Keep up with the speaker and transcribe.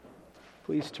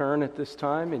Please turn at this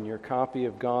time in your copy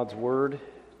of God's Word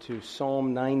to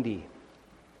Psalm 90.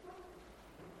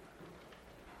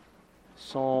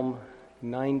 Psalm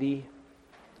 90.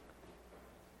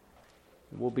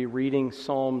 We'll be reading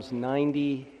Psalms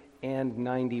 90 and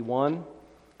 91.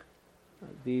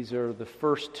 These are the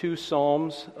first two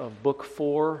Psalms of Book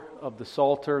 4 of the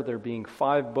Psalter. There being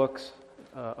 5 books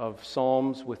of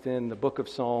Psalms within the Book of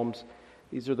Psalms.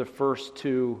 These are the first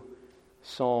two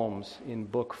Psalms in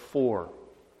Book 4.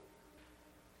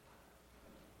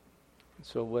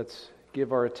 So let's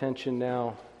give our attention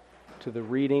now to the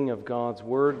reading of God's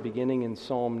Word, beginning in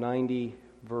Psalm 90,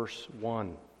 verse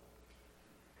 1.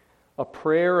 A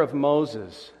prayer of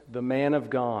Moses, the man of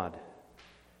God.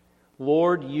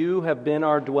 Lord, you have been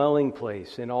our dwelling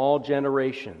place in all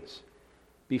generations.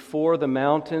 Before the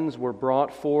mountains were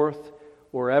brought forth,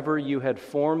 or ever you had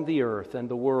formed the earth and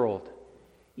the world,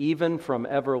 even from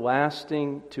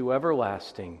everlasting to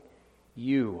everlasting,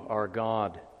 you are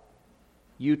God.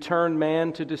 You turn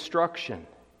man to destruction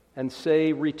and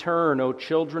say, "Return, O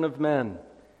children of men,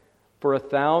 for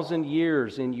 1,000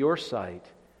 years in your sight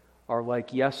are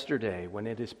like yesterday when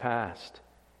it is past,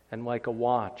 and like a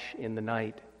watch in the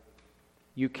night.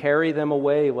 You carry them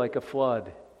away like a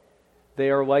flood. They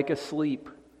are like asleep.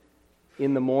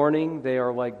 In the morning they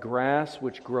are like grass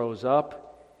which grows up.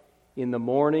 In the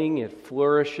morning it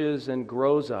flourishes and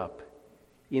grows up.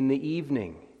 In the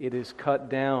evening it is cut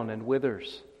down and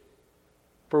withers.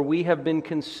 For we have been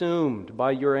consumed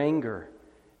by your anger,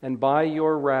 and by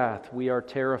your wrath we are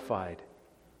terrified.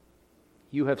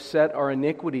 You have set our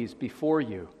iniquities before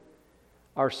you,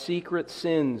 our secret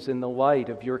sins in the light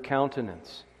of your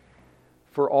countenance.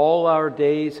 For all our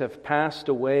days have passed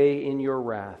away in your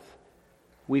wrath.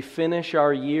 We finish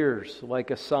our years like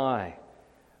a sigh.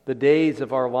 The days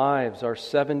of our lives are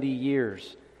 70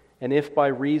 years, and if by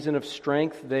reason of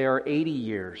strength they are 80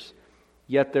 years,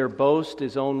 yet their boast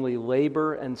is only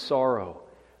labor and sorrow,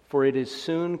 for it is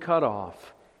soon cut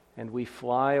off, and we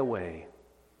fly away.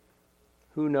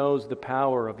 Who knows the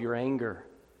power of your anger?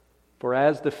 For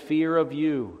as the fear of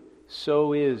you,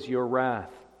 so is your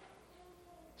wrath.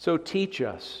 So teach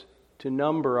us to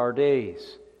number our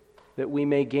days, that we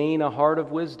may gain a heart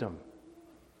of wisdom.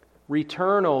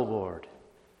 Return, O Lord,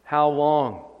 how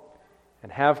long?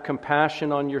 And have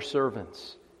compassion on your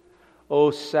servants.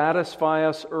 O satisfy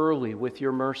us early with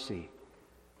your mercy,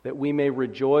 that we may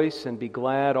rejoice and be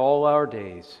glad all our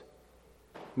days.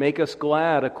 Make us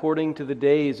glad according to the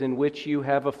days in which you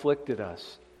have afflicted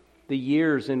us, the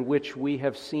years in which we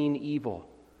have seen evil.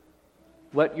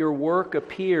 Let your work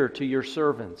appear to your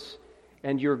servants,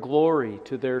 and your glory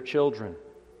to their children.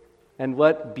 And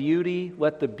let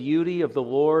the beauty of the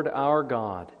Lord our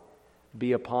God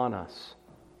be upon us,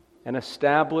 and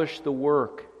establish the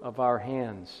work of our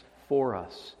hands for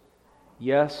us.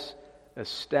 Yes,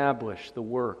 establish the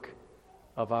work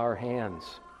of our hands.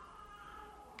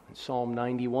 Psalm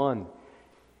 91.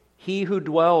 He who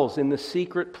dwells in the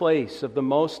secret place of the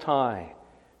Most High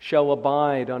shall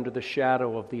abide under the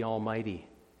shadow of the Almighty.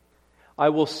 I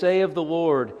will say of the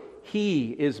Lord, He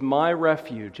is my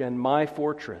refuge and my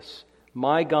fortress,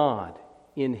 my God,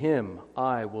 in Him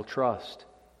I will trust.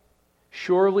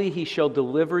 Surely He shall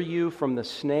deliver you from the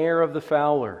snare of the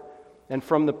fowler and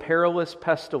from the perilous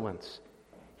pestilence.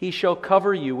 He shall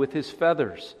cover you with His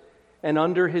feathers, and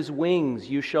under His wings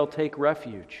you shall take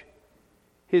refuge.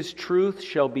 His truth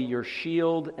shall be your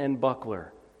shield and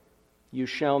buckler. You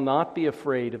shall not be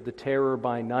afraid of the terror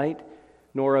by night,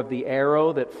 nor of the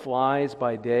arrow that flies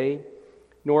by day,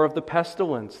 nor of the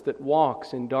pestilence that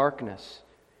walks in darkness,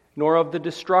 nor of the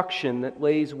destruction that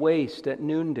lays waste at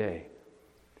noonday.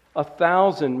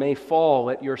 1,000 may fall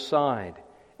at your side,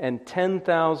 and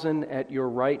 10,000 at your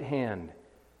right hand,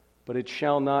 but it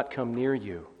shall not come near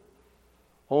you.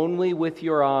 Only with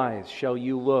your eyes shall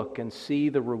you look and see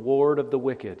the reward of the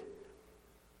wicked.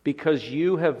 Because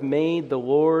you have made the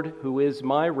Lord, who is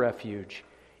my refuge,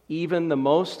 even the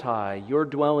Most High, your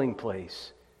dwelling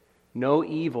place, no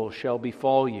evil shall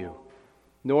befall you,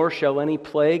 nor shall any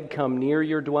plague come near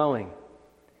your dwelling.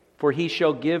 For He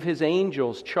shall give His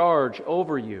angels charge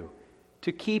over you,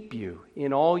 to keep you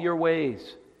in all your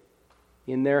ways.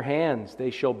 In their hands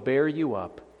they shall bear you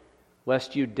up,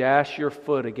 lest you dash your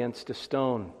foot against a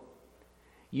stone.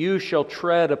 You shall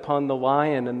tread upon the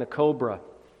lion and the cobra,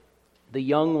 the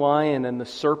young lion and the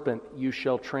serpent you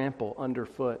shall trample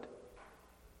underfoot.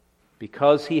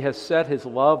 Because He has set His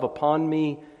love upon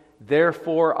me,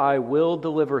 therefore I will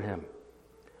deliver him.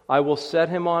 I will set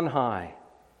him on high,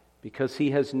 because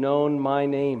he has known my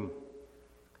name.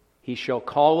 He shall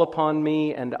call upon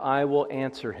me, and I will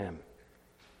answer him.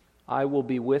 I will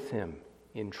be with him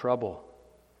in trouble.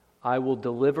 I will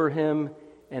deliver him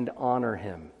and honor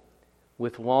him.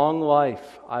 With long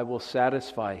life I will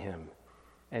satisfy him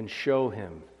and show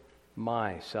him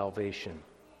my salvation."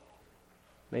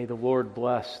 May the Lord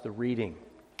bless the reading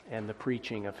and the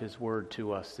preaching of his word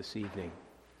to us this evening.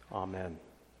 Amen.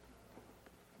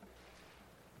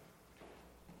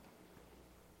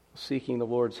 Seeking the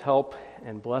Lord's help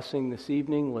and blessing this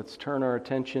evening, let's turn our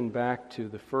attention back to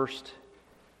the first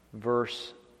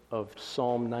verse of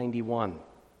Psalm 91.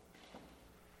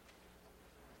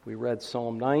 We read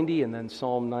Psalm 90 and then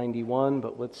Psalm 91,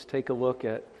 but let's take a look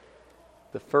at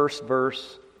the first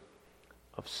verse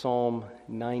of Psalm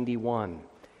 91.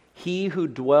 "He who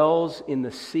dwells in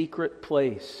the secret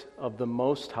place of the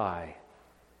Most High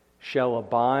shall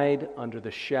abide under the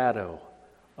shadow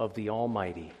of the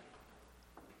Almighty."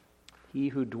 He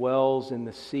who dwells in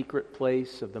the secret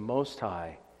place of the Most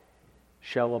High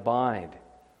shall abide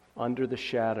under the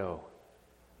shadow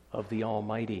of the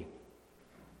Almighty.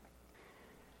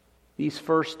 These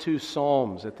first two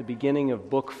Psalms at the beginning of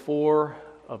Book 4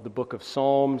 of the book of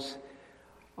Psalms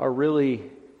are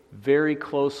really very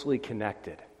closely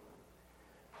connected.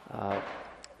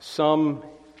 Some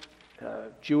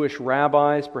Jewish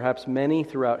rabbis, perhaps many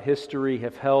throughout history,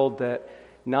 have held that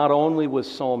not only was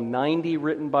Psalm 90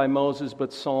 written by Moses,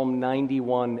 but Psalm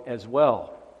 91 as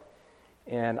well.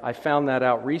 And I found that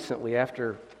out recently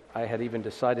after I had even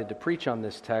decided to preach on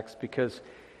this text, because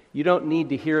you don't need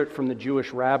to hear it from the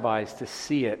Jewish rabbis to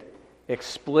see it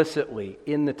explicitly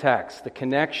in the text, the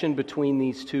connection between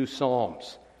these two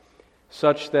Psalms,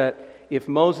 such that if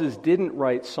Moses didn't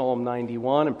write Psalm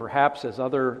 91, and perhaps, as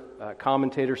other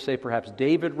commentators say, perhaps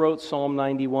David wrote Psalm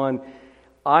 91,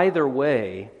 either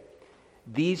way,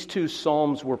 these two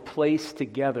Psalms were placed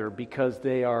together because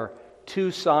they are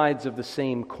two sides of the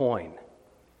same coin.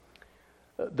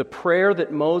 The prayer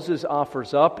that Moses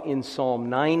offers up in Psalm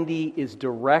 90 is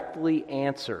directly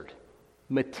answered,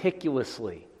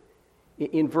 meticulously,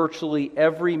 in virtually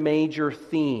every major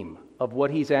theme of what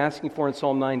he's asking for in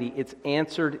Psalm 90. It's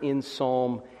answered in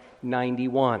Psalm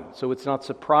 91. So it's not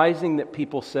surprising that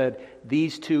people said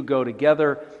these two go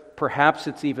together. Perhaps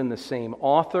it's even the same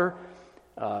author.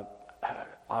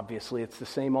 Obviously, it's the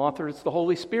same author. It's the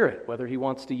Holy Spirit. Whether he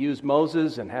wants to use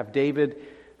Moses and have David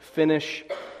finish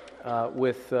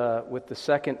with the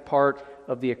second part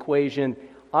of the equation,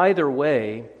 either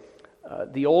way,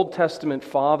 the Old Testament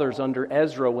fathers under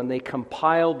Ezra, when they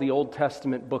compiled the Old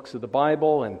Testament books of the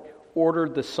Bible and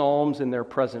ordered the Psalms in their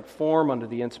present form under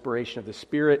the inspiration of the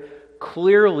Spirit,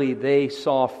 clearly they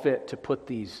saw fit to put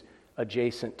these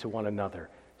adjacent to one another.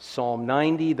 Psalm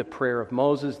 90, the prayer of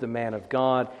Moses, the man of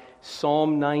God.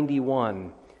 Psalm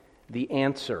 91, the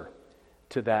answer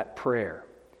to that prayer.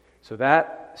 So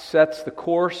that sets the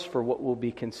course for what we'll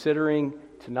be considering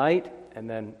tonight, and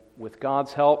then with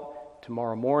God's help,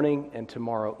 tomorrow morning and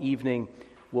tomorrow evening,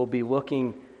 we'll be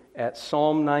looking at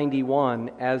Psalm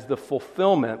 91 as the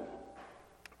fulfillment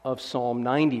of Psalm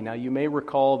 90. Now, you may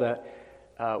recall that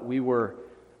we were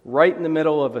right in the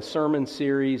middle of a sermon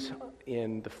series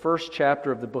in the first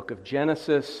chapter of the book of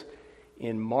Genesis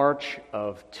in March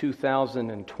of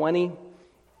 2020,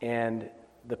 and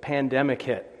the pandemic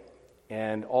hit,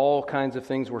 and all kinds of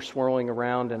things were swirling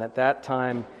around, and at that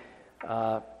time,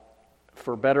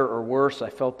 for better or worse, I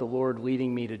felt the Lord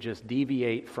leading me to just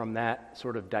deviate from that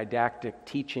sort of didactic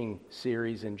teaching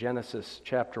series in Genesis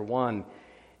chapter 1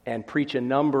 and preach a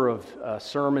number of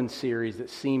sermon series that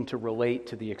seemed to relate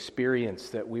to the experience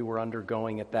that we were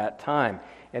undergoing at that time.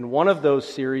 And one of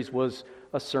those series was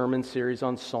a sermon series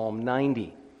on Psalm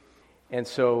 90. And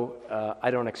so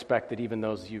I don't expect that even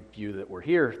those of you that were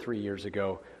here 3 years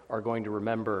ago are going to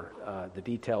remember the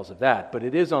details of that. But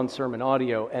it is on sermon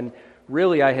audio, and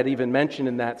really I had even mentioned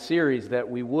in that series that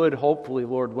we would, hopefully,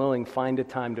 Lord willing, find a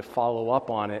time to follow up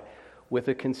on it with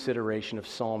a consideration of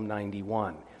Psalm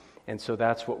 91. And so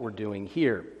that's what we're doing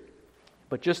here.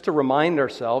 But just to remind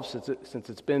ourselves, since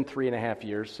it's been 3.5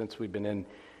 years since we've been in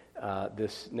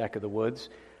this neck of the woods,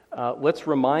 let's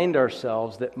remind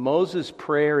ourselves that Moses'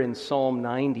 prayer in Psalm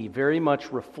 90 very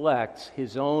much reflects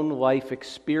his own life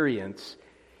experience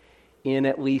in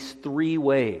at least 3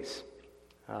 ways.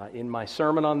 In my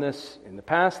sermon on this in the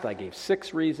past, I gave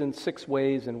 6 ways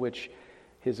in which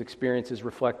his experience is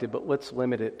reflected, but let's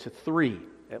limit it to 3,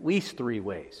 at least 3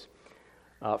 ways.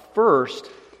 First,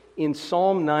 in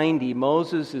Psalm 90,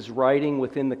 Moses is writing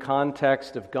within the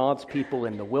context of God's people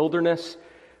in the wilderness.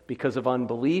 Because of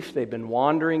unbelief, they've been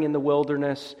wandering in the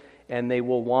wilderness, and they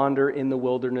will wander in the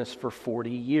wilderness for 40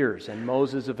 years. And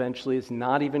Moses eventually is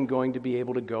not even going to be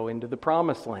able to go into the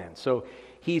promised land. So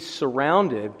he's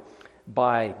surrounded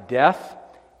by death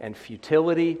and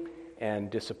futility and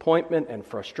disappointment and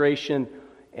frustration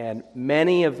and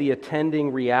many of the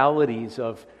attending realities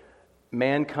of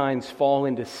mankind's fall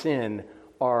into sin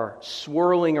are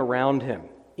swirling around him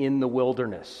in the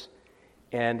wilderness.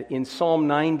 And in Psalm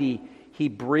 90, he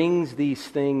brings these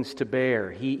things to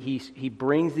bear. He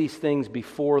brings these things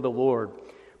before the Lord.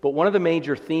 But one of the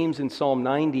major themes in Psalm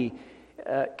 90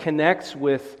 connects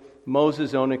with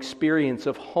Moses' own experience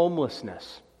of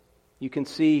homelessness. You can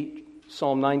see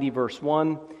Psalm 90, verse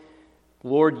 1,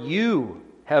 Lord, you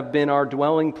have been our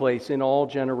dwelling place in all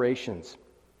generations.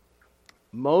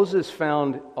 Moses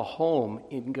found a home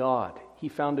in God. He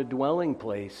found a dwelling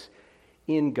place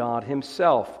in God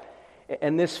himself.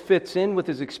 And this fits in with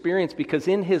his experience because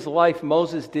in his life,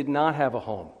 Moses did not have a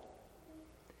home.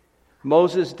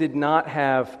 Moses did not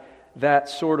have that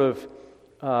sort of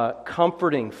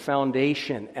comforting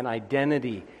foundation and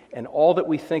identity and all that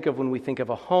we think of when we think of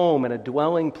a home and a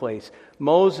dwelling place.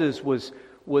 Moses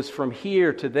was from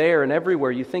here to there and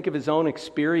everywhere. You think of his own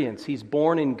experience. He's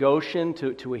born in Goshen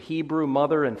to a Hebrew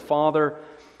mother and father,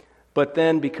 but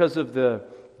then because of the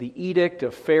edict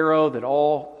of Pharaoh that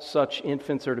all such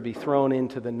infants are to be thrown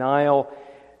into the Nile,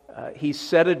 he's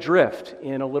set adrift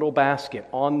in a little basket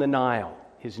on the Nile,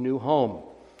 his new home.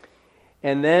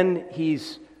 And then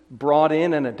he's brought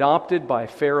in and adopted by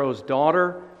Pharaoh's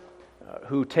daughter,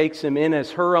 who takes him in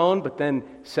as her own, but then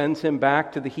sends him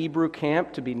back to the Hebrew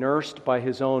camp to be nursed by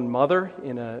his own mother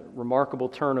in a remarkable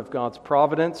turn of God's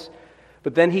providence.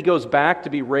 But then he goes back to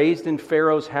be raised in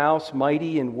Pharaoh's house,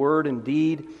 mighty in word and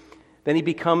deed. Then he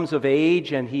becomes of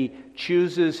age and he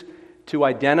chooses to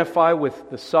identify with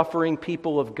the suffering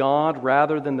people of God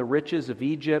rather than the riches of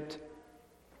Egypt.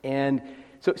 And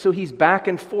so he's back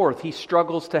and forth. He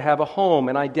struggles to have a home,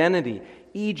 an identity.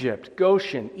 Egypt,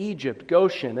 Goshen.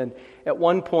 And at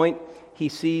one point, he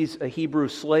sees a Hebrew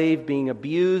slave being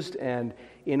abused, and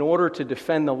in order to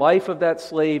defend the life of that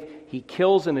slave, he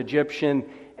kills an Egyptian.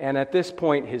 And at this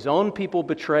point, his own people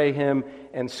betray him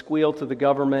and squeal to the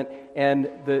government, and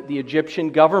the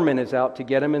Egyptian government is out to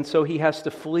get him, and so he has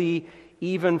to flee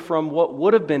even from what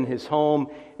would have been his home,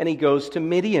 and he goes to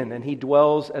Midian, and he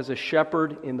dwells as a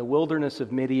shepherd in the wilderness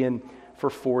of Midian for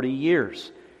 40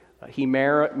 years. He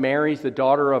marries the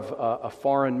daughter of a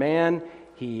foreign man.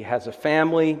 He has a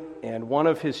family, and one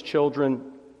of his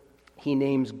children he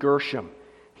names Gershom.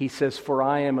 He says, "For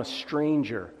I am a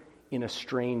stranger in a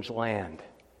strange land."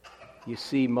 You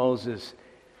see Moses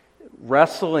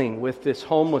wrestling with this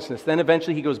homelessness. Then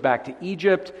eventually he goes back to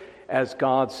Egypt as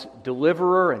God's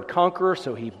deliverer and conqueror,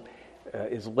 so he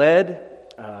is led.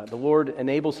 The Lord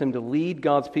enables him to lead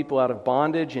God's people out of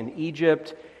bondage in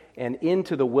Egypt and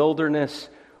into the wilderness,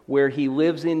 where he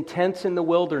lives in tents in the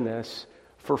wilderness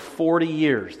for 40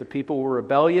 years. The people were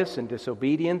rebellious and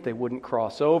disobedient. They wouldn't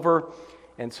cross over.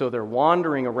 And so they're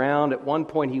wandering around. At one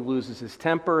point he loses his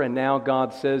temper, and now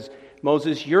God says,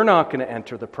 Moses, you're not going to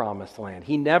enter the promised land.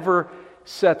 He never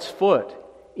sets foot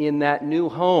in that new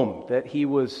home that he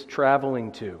was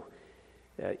traveling to,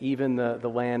 even the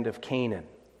land of Canaan.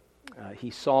 He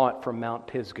saw it from Mount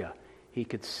Pisgah. He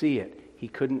could see it. He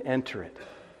couldn't enter it.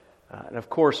 And of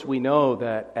course, we know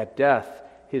that at death,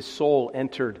 his soul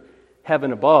entered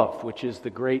heaven above, which is the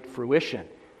great fruition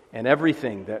and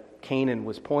everything that Canaan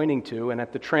was pointing to. And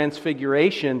at the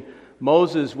Transfiguration,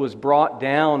 Moses was brought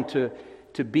down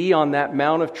to be on that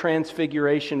Mount of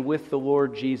Transfiguration with the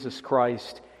Lord Jesus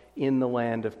Christ in the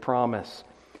land of promise.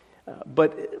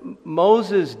 But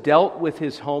Moses dealt with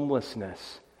his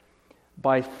homelessness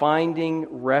by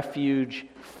finding refuge,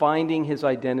 finding his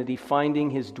identity, finding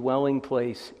his dwelling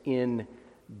place in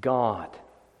God.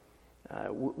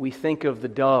 We think of the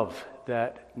dove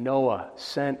that Noah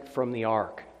sent from the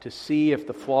ark to see if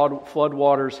the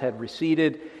floodwaters had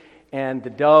receded, and the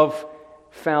dove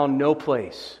found no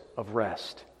place of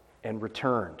rest and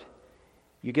returned.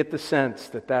 You get the sense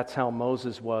that that's how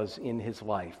Moses was in his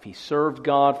life. He served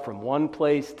God from one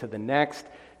place to the next,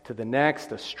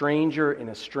 a stranger in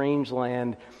a strange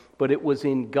land, but it was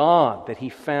in God that he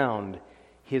found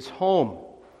his home.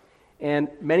 And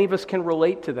many of us can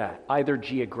relate to that, either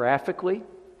geographically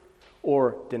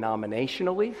or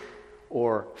denominationally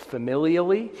or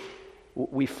familially.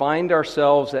 We find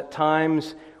ourselves at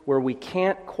times where we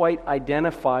can't quite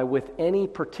identify with any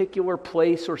particular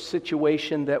place or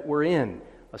situation that we're in,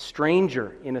 a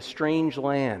stranger in a strange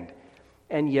land,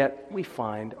 and yet we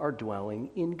find our dwelling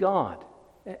in God.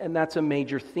 And that's a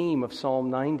major theme of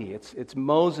Psalm 90. It's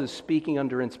Moses speaking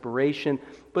under inspiration,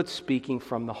 but speaking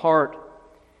from the heart.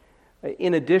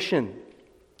 In addition,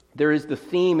 there is the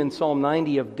theme in Psalm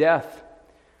 90 of death.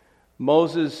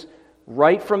 Moses,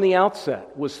 right from the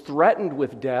outset, was threatened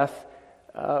with death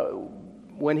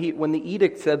when the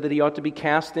edict said that he ought to be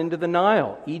cast into the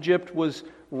Nile. Egypt was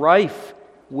rife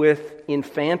with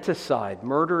infanticide,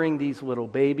 murdering these little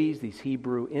babies, these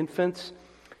Hebrew infants.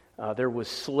 There was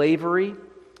slavery,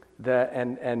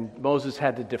 and Moses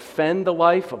had to defend the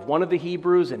life of one of the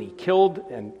Hebrews, and he killed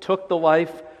and took the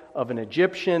life of an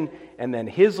Egyptian, and then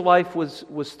his life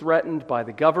was threatened by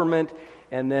the government,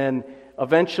 and then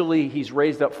eventually he's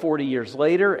raised up 40 years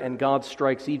later, and God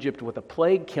strikes Egypt with a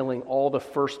plague, killing all the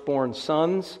firstborn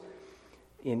sons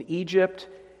in Egypt.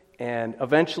 And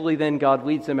eventually then God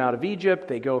leads them out of Egypt.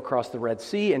 They go across the Red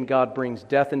Sea, and God brings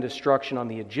death and destruction on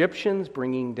the Egyptians,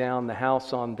 bringing down the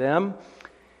house on them.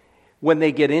 When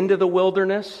they get into the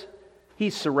wilderness,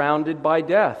 he's surrounded by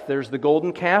death. There's the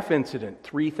golden calf incident.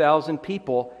 3,000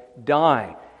 people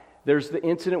die. There's the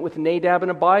incident with Nadab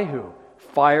and Abihu.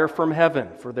 Fire from heaven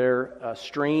for their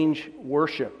strange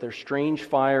worship, their strange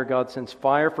fire. God sends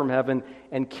fire from heaven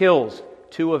and kills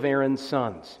 2 of Aaron's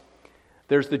sons.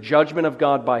 There's the judgment of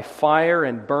God by fire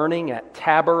and burning at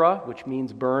Taberah, which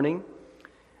means burning.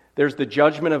 There's the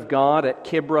judgment of God at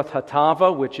Kibroth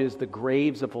Hattava, which is the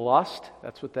graves of lust.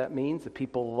 That's what that means. The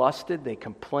people lusted, they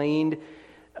complained,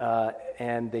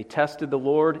 and they tested the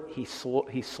Lord. He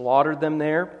slaughtered them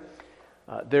there.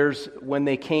 There's when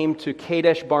they came to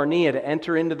Kadesh Barnea to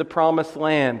enter into the promised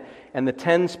land, and the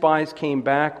 10 spies came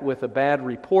back with a bad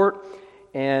report,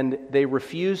 and they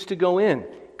refused to go in.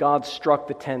 God struck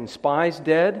the 10 spies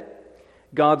dead.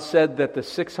 God said that the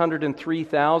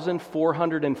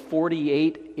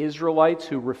 603,448 Israelites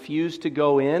who refused to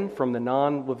go in from the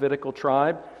non-Levitical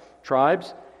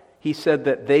tribes, He said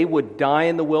that they would die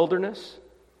in the wilderness.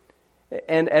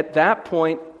 And at that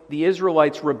point, the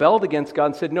Israelites rebelled against God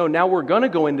and said, no, now we're going to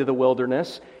go into the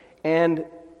wilderness. And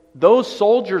those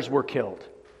soldiers were killed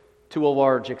to a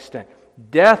large extent.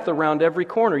 Death around every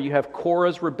corner. You have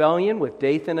Korah's rebellion with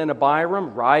Dathan and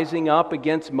Abiram rising up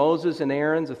against Moses and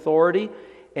Aaron's authority,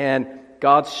 and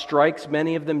God strikes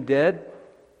many of them dead.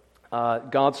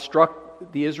 God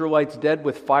struck the Israelites dead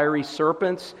with fiery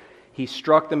serpents. He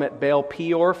struck them at Baal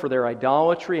Peor for their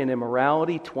idolatry and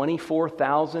immorality.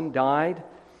 24,000 died.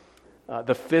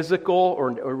 The physical,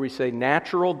 or we say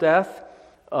natural death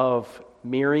of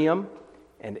Miriam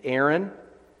and Aaron.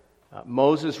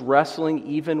 Moses wrestling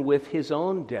even with his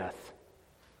own death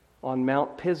on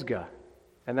Mount Pisgah.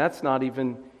 And that's not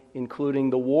even including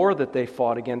the war that they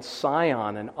fought against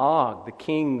Sihon and Og, the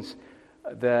kings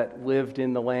that lived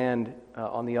in the land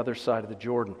on the other side of the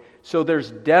Jordan. So there's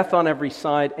death on every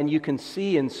side, and you can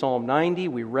see in Psalm 90,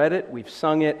 we read it, we've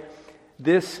sung it,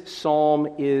 this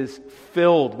psalm is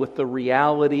filled with the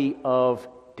reality of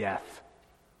death.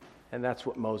 And that's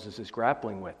what Moses is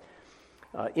grappling with.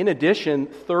 In addition,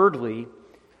 thirdly,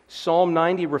 Psalm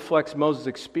 90 reflects Moses'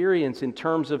 experience in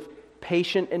terms of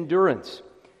patient endurance.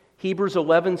 Hebrews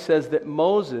 11 says that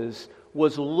Moses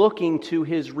was looking to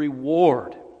his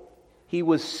reward. He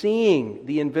was seeing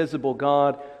the invisible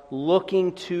God,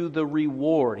 looking to the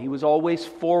reward. He was always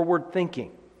forward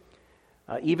thinking.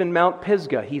 Even Mount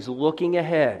Pisgah, he's looking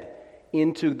ahead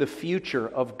into the future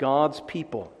of God's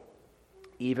people.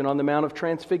 Even on the Mount of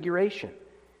Transfiguration,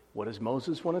 what does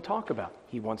Moses want to talk about?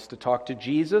 He wants to talk to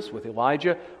Jesus with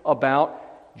Elijah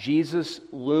about Jesus'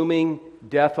 looming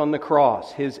death on the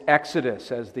cross, his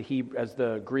exodus, as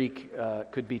the Greek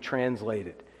could be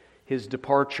translated, his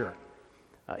departure.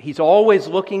 He's always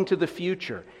looking to the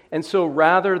future. And so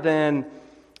rather than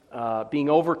being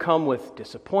overcome with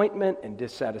disappointment and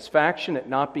dissatisfaction at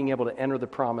not being able to enter the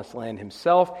promised land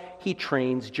himself, he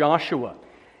trains Joshua.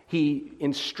 He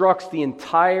instructs the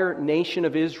entire nation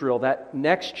of Israel, that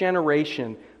next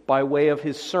generation, by way of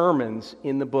his sermons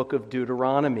in the book of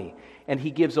Deuteronomy. And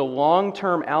he gives a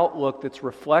long-term outlook that's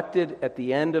reflected at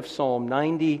the end of Psalm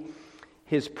 90.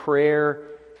 His prayer,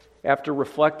 after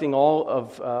reflecting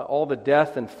all the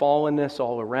death and fallenness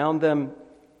all around them,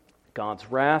 God's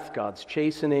wrath, God's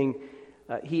chastening,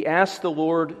 he asks the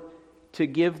Lord to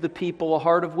give the people a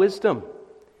heart of wisdom,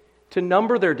 to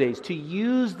number their days, to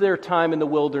use their time in the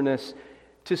wilderness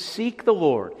to seek the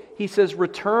Lord. He says,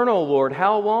 return, O Lord,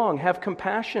 how long? Have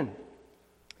compassion.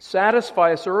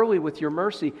 Satisfy us early with your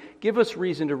mercy. Give us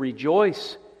reason to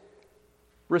rejoice.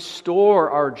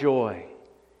 Restore our joy,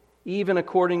 even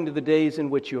according to the days in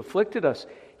which you afflicted us.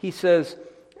 He says,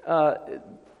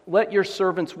 let your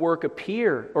servants' work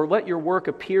appear, or let your work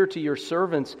appear to your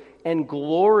servants, and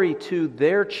glory to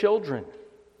their children.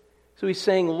 So he's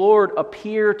saying, Lord,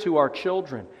 appear to our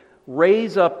children.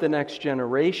 Raise up the next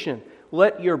generation.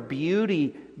 Let your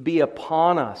beauty be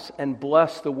upon us and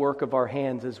bless the work of our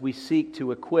hands as we seek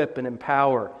to equip and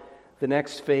empower the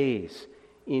next phase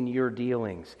in your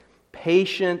dealings.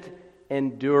 Patient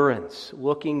endurance,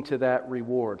 looking to that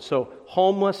reward. So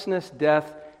homelessness,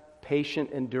 death, patient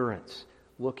endurance,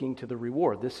 looking to the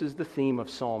reward. This is the theme of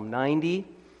Psalm 90.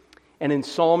 And in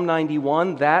Psalm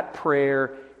 91, that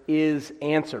prayer is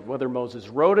answered. Whether Moses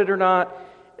wrote it or not,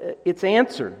 it's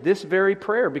answered, this very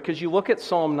prayer, because you look at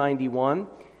Psalm 91,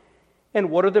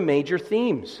 and what are the major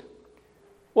themes?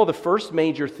 Well, the first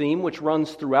major theme, which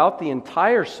runs throughout the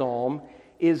entire psalm,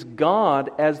 is God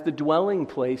as the dwelling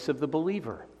place of the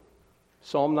believer.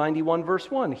 Psalm 91, verse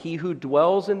 1, "He who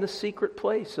dwells in the secret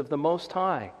place of the Most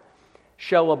High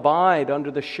shall abide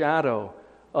under the shadow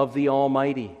of the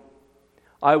Almighty.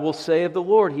 I will say of the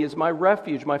Lord, He is my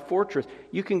refuge, my fortress."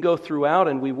 You can go throughout,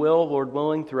 and we will, Lord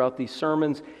willing, throughout these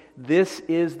sermons. This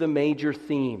is the major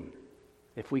theme.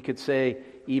 If we could say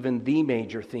even the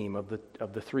major theme of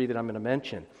the three that I'm going to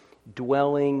mention.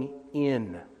 Dwelling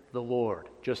in the Lord.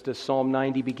 Just as Psalm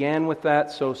 90 began with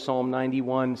that, so Psalm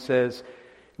 91 says,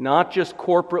 not just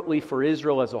corporately for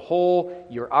Israel as a whole,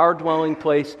 you're our dwelling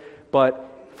place, but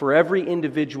for every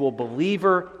individual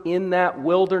believer in that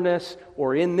wilderness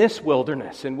or in this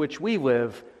wilderness in which we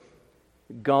live,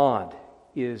 God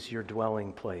is your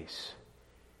dwelling place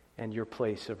and your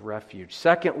place of refuge.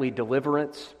 Secondly,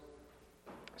 deliverance.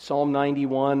 Psalm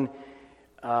 91,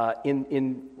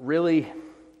 in really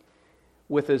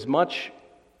with as much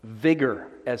vigor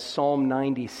as Psalm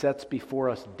 90 sets before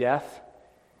us death,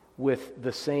 with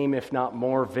the same, if not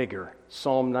more vigor,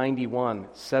 Psalm 91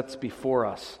 sets before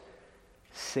us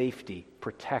safety,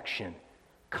 protection,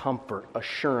 comfort,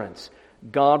 assurance.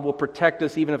 God will protect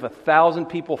us even if 1,000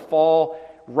 people fall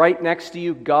right next to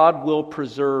you. God will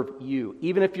preserve you.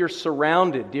 Even if you're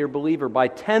surrounded, dear believer, by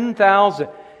 10,000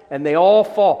 and they all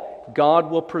fall, God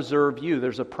will preserve you.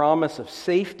 There's a promise of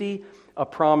safety, a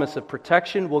promise of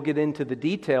protection. We'll get into the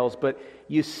details, but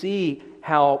you see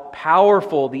how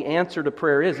powerful the answer to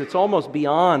prayer is. It's almost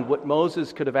beyond what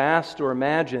Moses could have asked or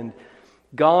imagined.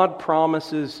 God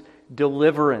promises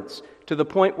deliverance to the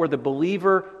point where the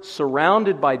believer,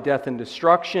 surrounded by death and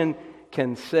destruction,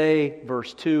 can say,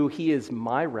 verse 2, "He is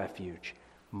my refuge,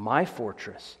 my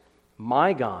fortress,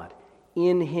 my God.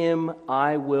 In Him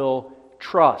I will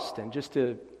trust." And just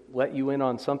to let you in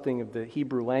on something of the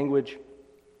Hebrew language,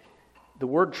 the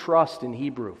word trust in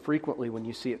Hebrew, frequently when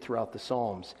you see it throughout the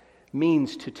Psalms,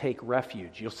 means to take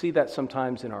refuge. You'll see that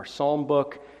sometimes in our psalm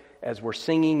book as we're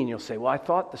singing, and you'll say, well, I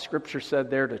thought the scripture said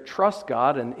there to trust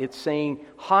God, and it's saying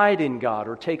hide in God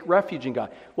or take refuge in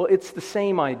God. Well, it's the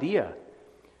same idea.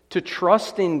 To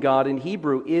trust in God in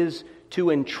Hebrew is to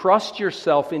entrust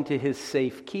yourself into His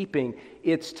safekeeping.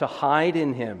 It's to hide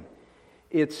in Him.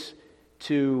 It's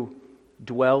to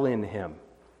dwell in Him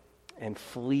and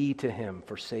flee to Him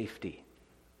for safety.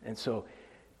 And so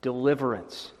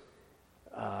deliverance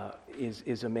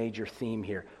is a major theme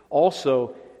here.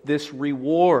 Also, this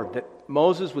reward that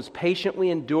Moses was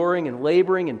patiently enduring and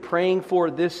laboring and praying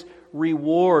for, this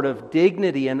reward of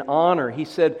dignity and honor. He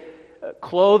said,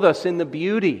 clothe us in the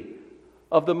beauty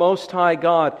of the Most High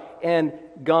God. And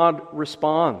God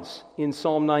responds in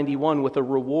Psalm 91 with a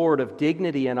reward of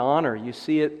dignity and honor. You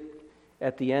see it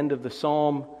at the end of the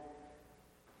psalm,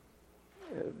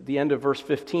 the end of verse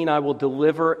 15, "I will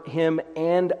deliver him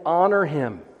and honor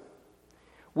him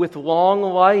with long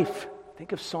life."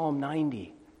 Think of Psalm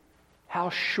 90. How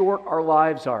short our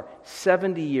lives are.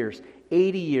 70 years,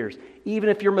 80 years. Even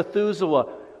if you're Methuselah,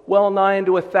 well nigh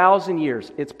into 1,000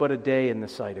 years, it's but a day in the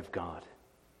sight of God.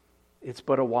 It's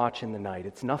but a watch in the night.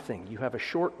 It's nothing. You have a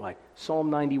short life. Psalm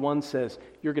 91 says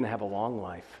you're going to have a long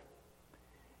life.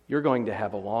 You're going to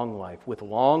have a long life. With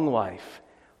long life,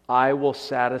 I will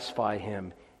satisfy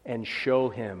him and show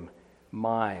him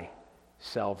my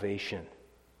salvation.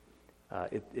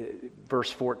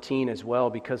 Verse 14 as well,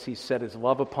 because he set his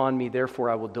love upon me, therefore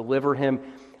I will deliver him.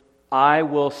 I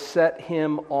will set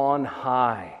him on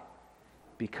high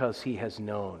because he has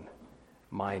known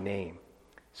my name.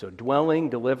 So dwelling,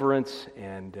 deliverance,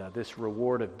 and this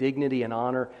reward of dignity and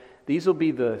honor, these will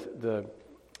be the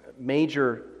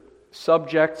major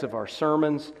subjects of our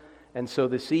sermons. And so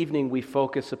this evening we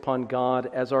focus upon God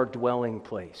as our dwelling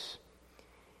place.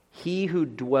 He who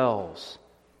dwells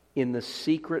in the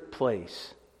secret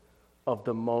place of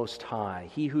the Most High.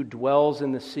 He who dwells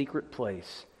in the secret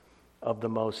place of the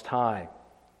Most High.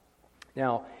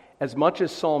 Now, as much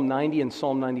as Psalm 90 and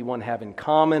Psalm 91 have in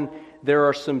common, there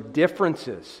are some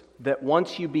differences that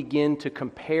once you begin to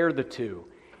compare the two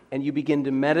and you begin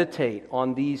to meditate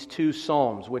on these two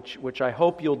psalms, which I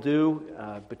hope you'll do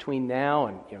between now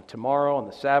and tomorrow on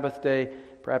the Sabbath day.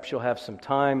 Perhaps you'll have some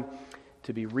time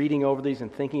to be reading over these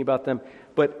and thinking about them.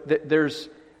 But there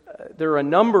are a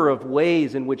number of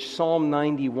ways in which Psalm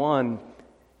 91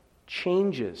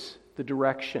 changes the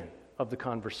direction of the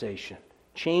conversation,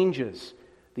 changes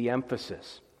the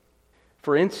emphasis.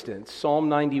 For instance, Psalm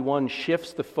 91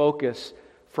 shifts the focus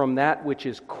from that which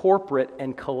is corporate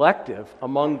and collective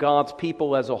among God's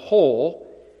people as a whole,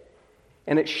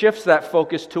 and it shifts that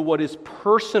focus to what is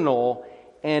personal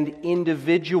and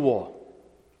individual.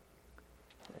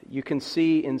 You can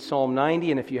see in Psalm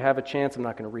 90, and if you have a chance, I'm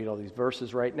not going to read all these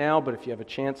verses right now, but if you have a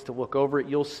chance to look over it,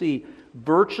 you'll see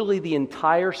virtually the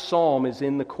entire psalm is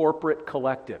in the corporate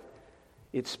collective.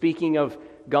 It's speaking of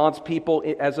God's people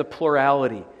as a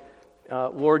plurality.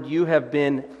 Lord, you have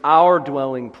been our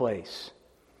dwelling place.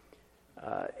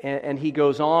 And he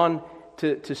goes on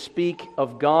to speak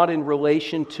of God in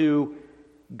relation to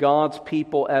God's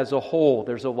people as a whole.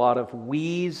 There's a lot of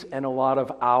we's and a lot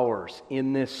of ours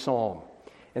in this psalm.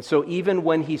 And so even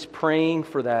when he's praying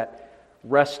for that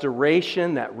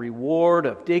restoration, that reward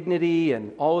of dignity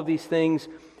and all of these things,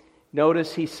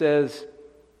 notice he says,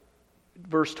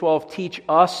 verse 12, teach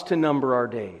us to number our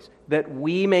days, that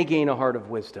we may gain a heart of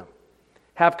wisdom.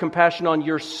 Have compassion on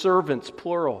your servants,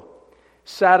 plural.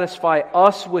 Satisfy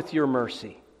us with your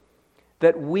mercy,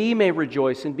 that we may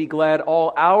rejoice and be glad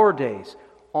all our days.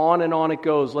 On and on it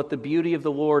goes. Let the beauty of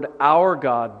the Lord our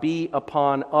God be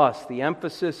upon us. The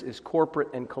emphasis is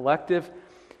corporate and collective.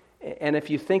 And if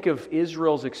you think of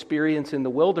Israel's experience in the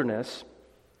wilderness,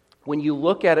 when you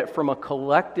look at it from a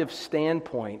collective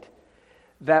standpoint,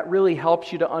 that really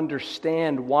helps you to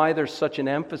understand why there's such an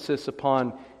emphasis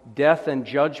upon death and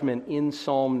judgment in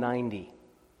Psalm 90.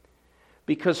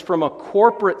 Because from a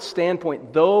corporate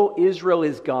standpoint, though Israel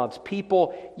is God's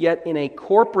people, yet in a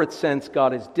corporate sense,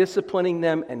 God is disciplining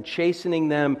them and chastening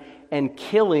them and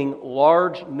killing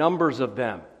large numbers of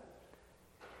them.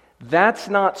 That's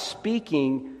not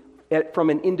speaking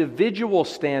from an individual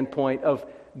standpoint of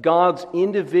God's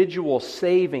individual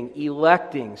saving,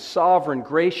 electing, sovereign,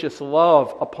 gracious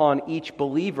love upon each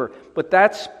believer. But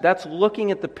that's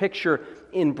looking at the picture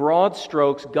in broad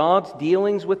strokes, God's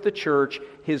dealings with the church,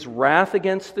 His wrath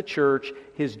against the church,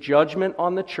 His judgment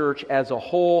on the church as a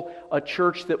whole, a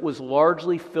church that was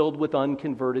largely filled with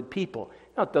unconverted people.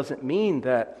 Now, it doesn't mean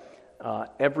that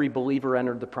every believer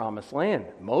entered the promised land.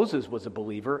 Moses was a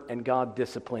believer, and God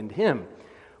disciplined him.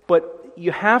 But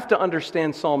you have to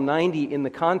understand Psalm 90 in the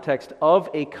context of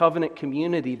a covenant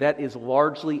community that is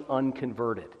largely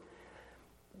unconverted.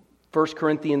 1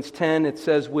 Corinthians 10, it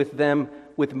says,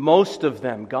 with most of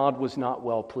them, God was not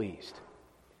well pleased.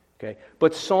 Okay?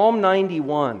 But Psalm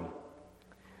 91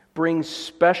 brings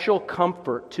special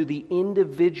comfort to the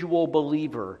individual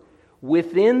believer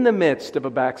within the midst of a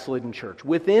backslidden church,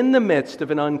 within the midst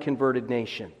of an unconverted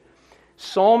nation.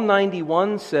 Psalm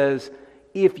 91 says,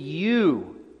 if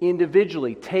you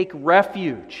individually take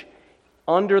refuge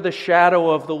under the shadow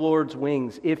of the Lord's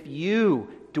wings, if you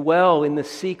dwell in the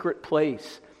secret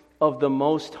place of the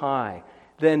Most High,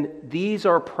 then these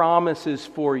are promises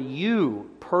for you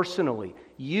personally,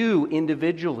 you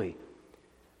individually.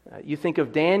 You think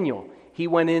of Daniel. He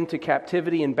went into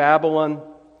captivity in Babylon,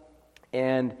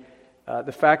 and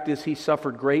the fact is he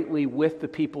suffered greatly with the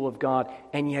people of God,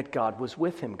 and yet God was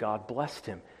with him. God blessed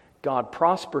him. God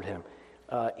prospered him.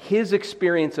 His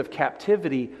experience of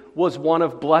captivity was one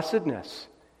of blessedness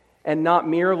and not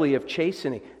merely of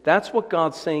chastening. That's what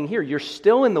God's saying here. You're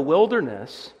still in the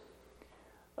wilderness,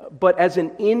 but as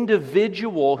an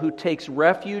individual who takes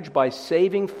refuge by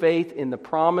saving faith in the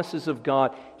promises of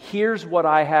God, here's what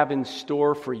I have in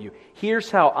store for you.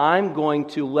 Here's how I'm going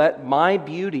to let my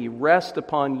beauty rest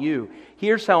upon you.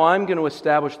 Here's how I'm going to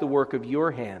establish the work of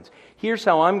your hands. Here's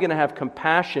how I'm going to have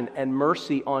compassion and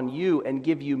mercy on you and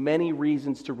give you many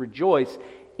reasons to rejoice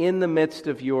in the midst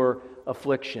of your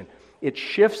affliction. It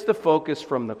shifts the focus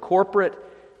from the corporate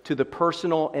to the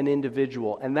personal and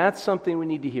individual. And that's something we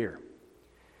need to hear.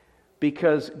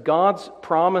 Because God's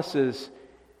promises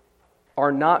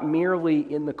are not merely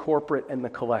in the corporate and the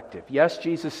collective. Yes,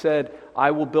 Jesus said,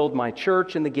 I will build my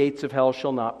church and the gates of hell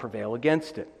shall not prevail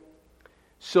against it.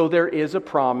 So there is a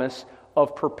promise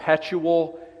of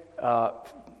perpetual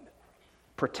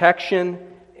protection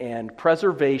and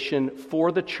preservation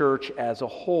for the church as a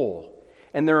whole.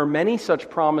 And there are many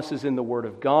such promises in the Word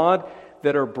of God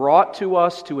that are brought to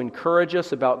us to encourage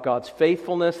us about God's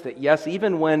faithfulness, that yes,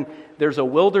 even when there's a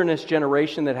wilderness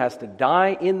generation that has to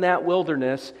die in that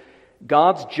wilderness,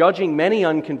 God's judging many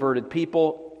unconverted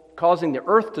people, causing the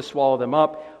earth to swallow them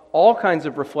up, all kinds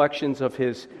of reflections of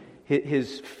His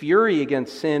fury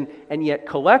against sin, and yet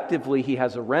collectively He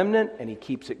has a remnant and He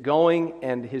keeps it going,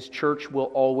 and His church will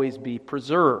always be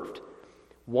preserved,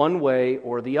 one way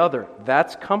or the other.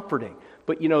 That's comforting.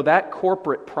 But that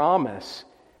corporate promise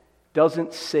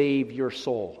doesn't save your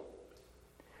soul.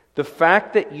 The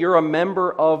fact that you're a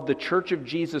member of the Church of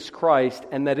Jesus Christ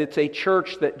and that it's a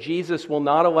church that Jesus will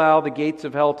not allow the gates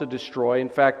of hell to destroy. In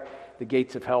fact, the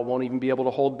gates of hell won't even be able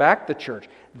to hold back the church.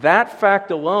 That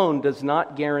fact alone does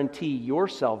not guarantee your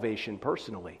salvation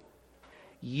personally.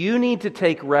 You need to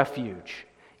take refuge.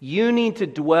 You need to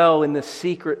dwell in the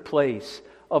secret place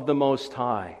of the Most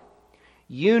High.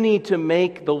 You need to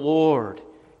make the Lord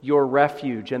your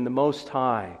refuge and the Most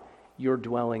High your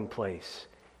dwelling place,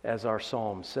 as our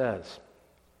psalm says.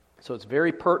 So it's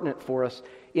very pertinent for us.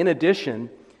 In addition,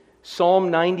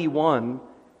 Psalm 91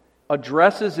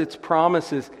 addresses its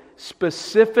promises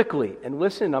specifically. And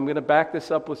listen, I'm going to back this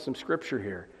up with some scripture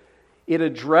here. It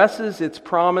addresses its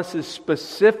promises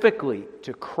specifically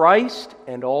to Christ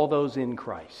and all those in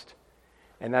Christ.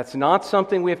 And that's not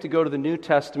something we have to go to the New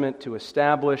Testament to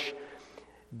establish.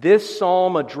 This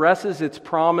psalm addresses its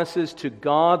promises to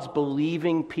God's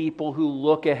believing people who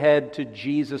look ahead to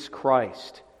Jesus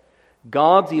Christ,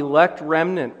 God's elect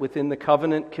remnant within the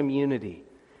covenant community,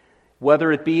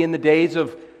 whether it be in the days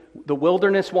of the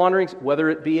wilderness wanderings, whether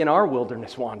it be in our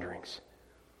wilderness wanderings.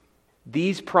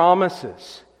 These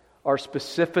promises are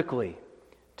specifically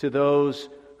to those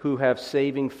who have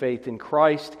saving faith in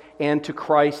Christ and to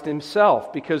Christ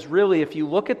Himself. Because really, if you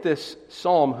look at this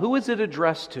psalm, who is it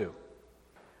addressed to?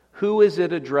 Who is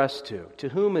it addressed to? To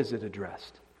whom is it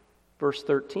addressed? Verse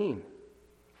 13.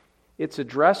 It's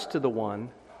addressed to the one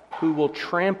who will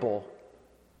trample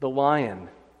the lion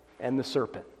and the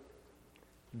serpent.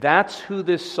 That's who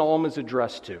this psalm is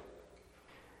addressed to.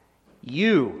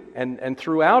 You, and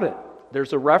throughout it,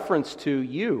 there's a reference to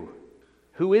you.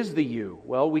 Who is the you?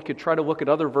 Well, we could try to look at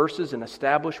other verses and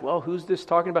establish, well, who's this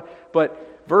talking about?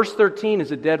 But verse 13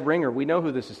 is a dead ringer. We know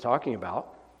who this is talking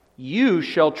about. You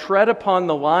shall tread upon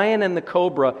the lion and the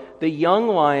cobra, the young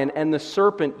lion and the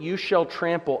serpent you shall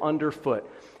trample underfoot.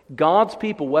 God's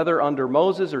people, whether under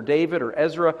Moses or David or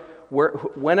Ezra,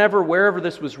 wherever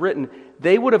this was written,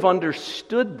 they would have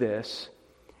understood this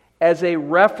as a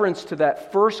reference to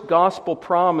that first gospel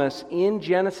promise in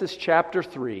Genesis chapter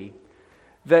 3,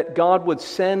 that God would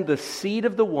send the seed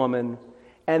of the woman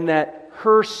and that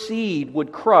her seed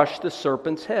would crush the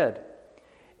serpent's head.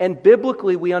 And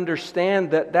biblically, we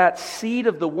understand that that seed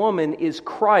of the woman is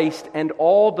Christ and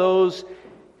all those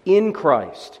in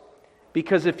Christ.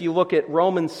 Because if you look at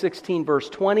Romans 16, verse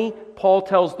 20, Paul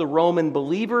tells the Roman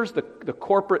believers, the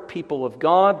corporate people of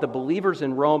God, the believers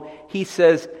in Rome, he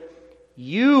says,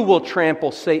 you will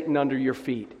trample Satan under your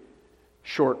feet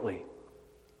shortly.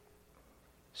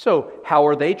 So, how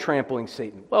are they trampling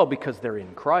Satan? Well, because they're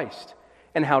in Christ.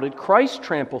 And how did Christ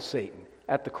trample Satan?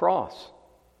 At the cross.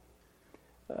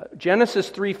 Genesis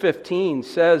 3:15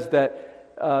 says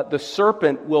that the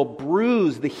serpent will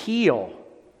bruise the heel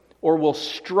or will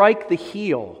strike the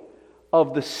heel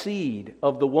of the seed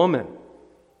of the woman.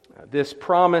 This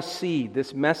promised seed,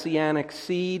 this messianic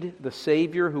seed, the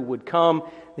Savior who would come,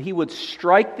 he would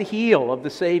strike the heel of the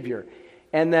Savior.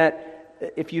 And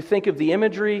that, if you think of the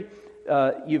imagery,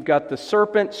 you've got the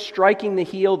serpent striking the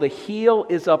heel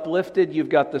is uplifted, you've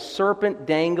got the serpent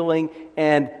dangling,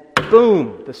 and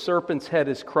boom, the serpent's head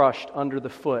is crushed under the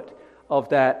foot of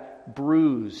that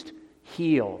bruised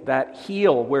heel. That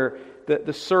heel where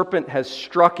the serpent has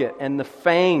struck it, and the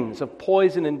fangs of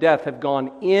poison and death have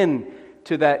gone in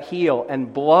to that heel,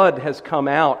 and blood has come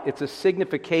out. It's a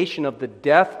signification of the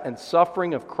death and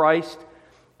suffering of Christ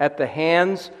at the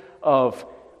hands of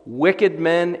wicked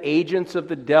men, agents of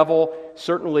the devil.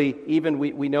 Certainly, even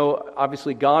we know,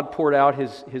 obviously, God poured out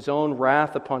His own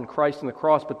wrath upon Christ on the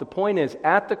cross. But the point is,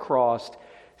 at the cross,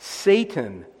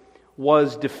 Satan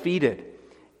was defeated.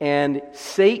 And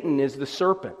Satan is the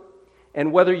serpent.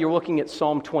 And whether you're looking at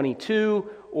Psalm 22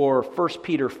 or 1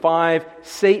 Peter 5,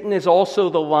 Satan is also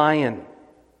the lion.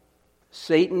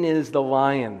 Satan is the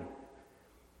lion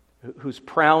who's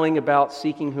prowling about,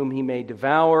 seeking whom he may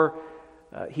devour.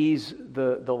 He's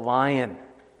the lion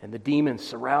and the demons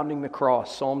surrounding the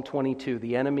cross, Psalm 22,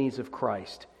 the enemies of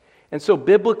Christ. And so,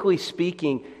 biblically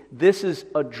speaking, this is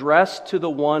addressed to the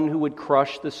one who would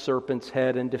crush the serpent's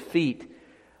head and defeat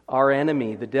our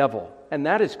enemy, the devil. And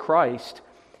that is Christ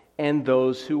and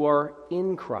those who are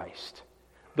in Christ.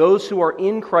 Those who are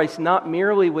in Christ, not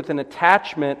merely with an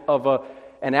attachment of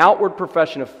an outward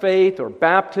profession of faith or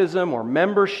baptism or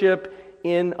membership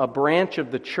in a branch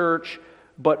of the church,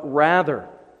 but rather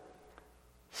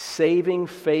saving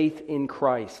faith in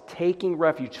Christ, taking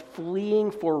refuge,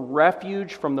 fleeing for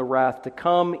refuge from the wrath to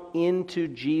come into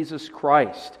Jesus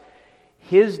Christ.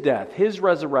 His death, His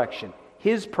resurrection,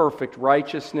 His perfect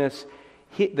righteousness,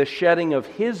 the shedding of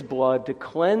His blood to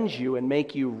cleanse you and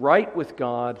make you right with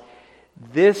God.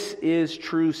 This is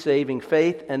true saving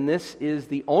faith, and this is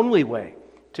the only way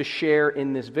to share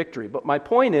in this victory. But my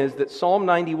point is that Psalm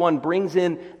 91 brings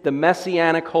in the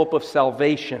messianic hope of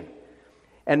salvation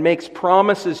and makes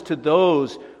promises to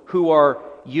those who are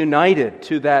united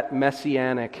to that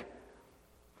messianic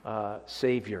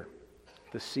Savior,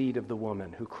 the seed of the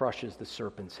woman who crushes the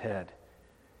serpent's head.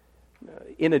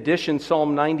 In addition,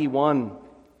 Psalm 91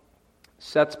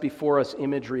 sets before us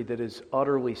imagery that is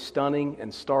utterly stunning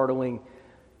and startling,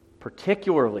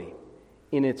 particularly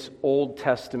in its Old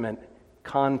Testament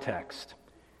context.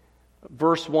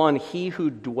 Verse 1, he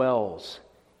who dwells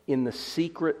in the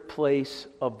secret place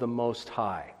of the Most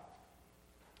High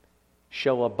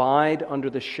shall abide under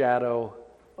the shadow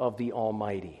of the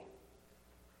Almighty.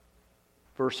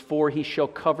 Verse 4, he shall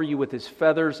cover you with his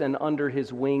feathers, and under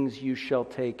his wings you shall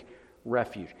take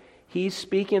refuge. He's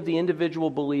speaking of the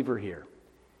individual believer here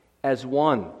as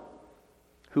one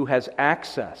who has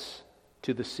access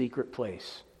to the secret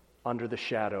place under the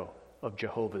shadow of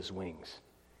Jehovah's wings.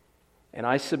 And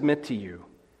I submit to you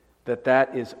that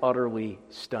that is utterly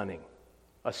stunning,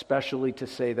 especially to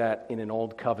say that in an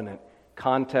Old Covenant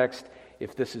context.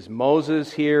 If this is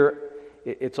Moses here,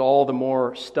 it's all the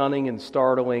more stunning and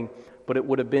startling, but it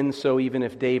would have been so even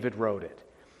if David wrote it.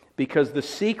 Because the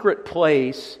secret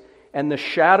place and the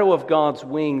shadow of God's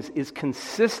wings is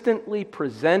consistently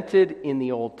presented in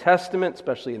the Old Testament,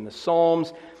 especially in the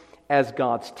Psalms, as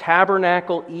God's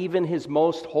tabernacle, even his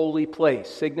most holy place,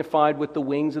 signified with the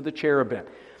wings of the cherubim.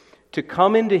 To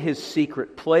come into his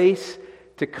secret place,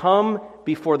 to come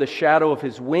before the shadow of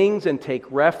his wings and take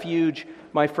refuge,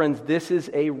 my friends, this is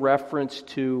a reference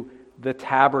to the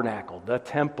tabernacle, the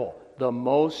temple, the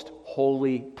most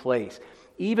holy place.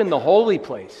 Even the holy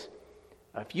place,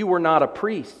 if you were not a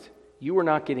priest, you were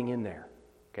not getting in there.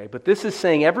 Okay, but this is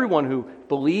saying everyone who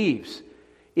believes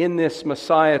in this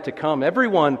Messiah to come,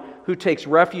 everyone who takes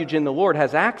refuge in the Lord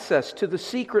has access to the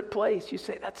secret place. You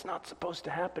say that's not supposed to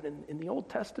happen in the Old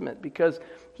Testament because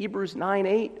Hebrews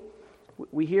 9:8,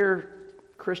 we hear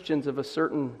Christians of a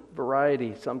certain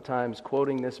variety sometimes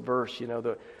quoting this verse,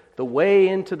 the way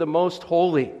into the most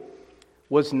holy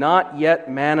was not yet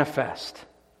manifest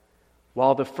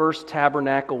while the first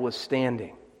tabernacle was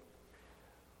standing.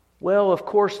 Well, of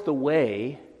course, the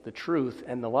way, the truth,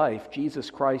 and the life, Jesus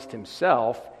Christ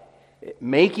himself,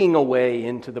 making a way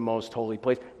into the most holy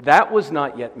place, that was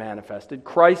not yet manifested.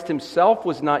 Christ himself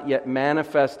was not yet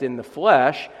manifest in the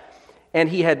flesh, and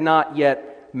he had not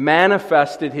yet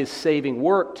manifested his saving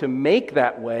work to make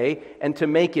that way and to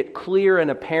make it clear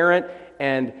and apparent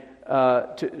and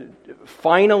to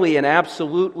finally and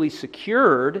absolutely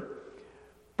secured.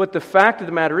 But the fact of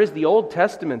the matter is the Old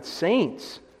Testament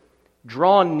saints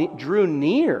drew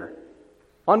near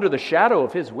under the shadow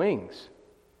of his wings.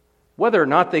 Whether or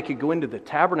not they could go into the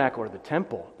tabernacle or the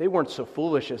temple, they weren't so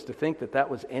foolish as to think that that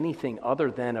was anything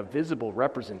other than a visible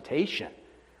representation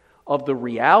of the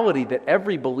reality that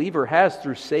every believer has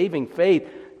through saving faith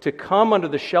to come under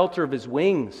the shelter of his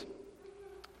wings,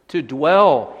 to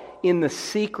dwell in the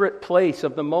secret place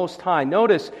of the Most High.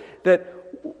 Notice that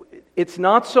it's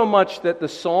not so much that the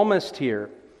psalmist here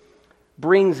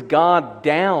brings God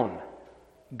down.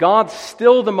 God's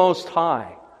still the Most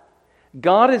High.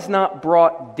 God is not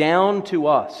brought down to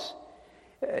us.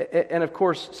 And of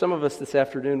course, some of us this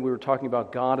afternoon, we were talking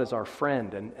about God as our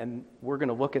friend, and we're going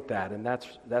to look at that, and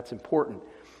that's important.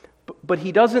 But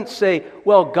he doesn't say,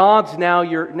 well, God's now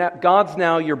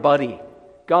your buddy.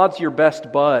 God's your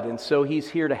best bud, and so he's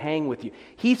here to hang with you.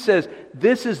 He says,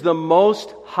 this is the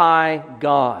Most High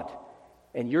God,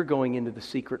 and you're going into the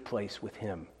secret place with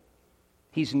him.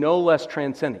 He's no less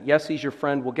transcendent. Yes, he's your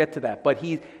friend. We'll get to that. But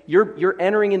you're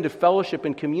entering into fellowship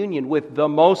and communion with the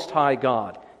Most High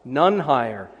God, none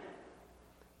higher.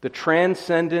 The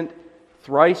transcendent,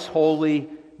 thrice holy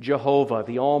Jehovah,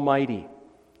 the Almighty,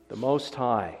 the Most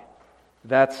High.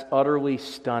 That's utterly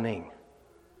stunning.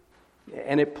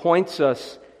 And it points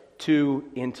us to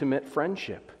intimate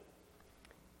friendship.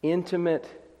 Intimate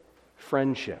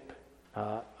friendship.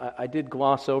 I did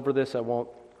gloss over this. I won't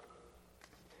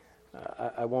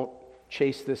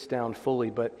chase this down fully,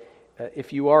 but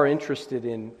if you are interested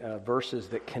in verses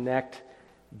that connect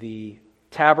the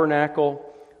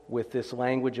tabernacle with this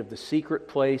language of the secret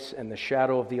place and the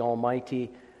shadow of the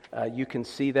Almighty, you can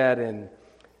see that in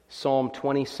Psalm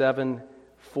 27,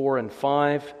 4 and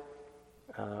 5,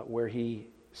 where he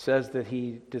says that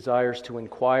he desires to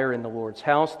inquire in the Lord's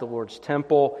house, the Lord's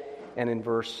temple, and in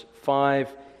verse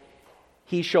 5,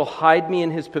 he shall hide me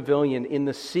in his pavilion. In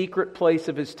the secret place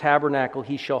of his tabernacle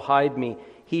he shall hide me.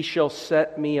 He shall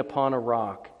set me upon a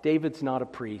rock. David's not a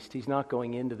priest. He's not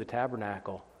going into the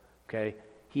tabernacle. Okay?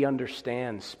 He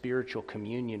understands spiritual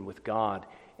communion with God.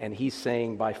 And he's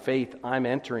saying, by faith, I'm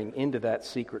entering into that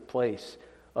secret place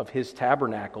of his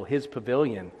tabernacle, his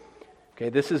pavilion. Okay,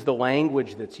 this is the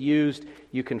language that's used.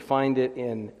 You can find it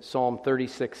in Psalm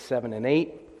 36, 7 and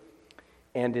 8,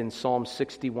 and in Psalm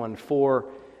 61, 4,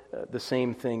 the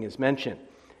same thing is mentioned.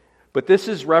 But this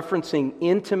is referencing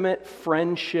intimate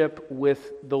friendship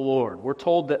with the Lord. We're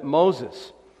told that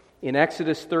Moses, in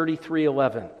Exodus 33,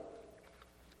 11,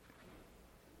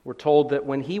 we're told that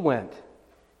when he went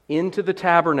into the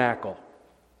tabernacle,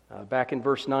 back in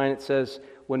verse 9 it says,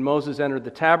 when Moses entered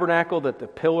the tabernacle, that the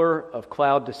pillar of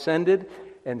cloud descended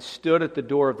and stood at the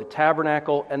door of the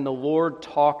tabernacle, and the Lord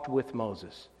talked with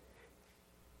Moses.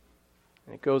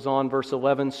 And it goes on, verse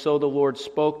 11, so the Lord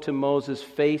spoke to Moses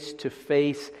face to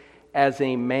face as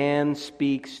a man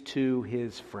speaks to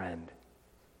his friend.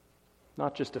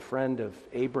 Not just a friend of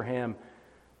Abraham,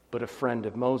 but a friend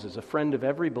of Moses, a friend of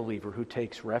every believer who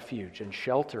takes refuge and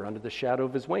shelter under the shadow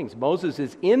of his wings. Moses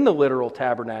is in the literal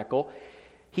tabernacle.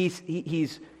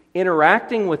 He's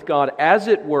interacting with God, as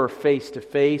it were, face to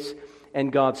face,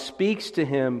 and God speaks to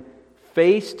him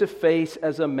face to face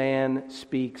as a man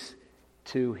speaks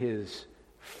to his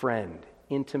friend.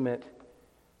 Intimate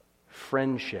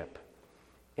friendship.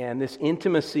 And this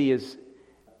intimacy is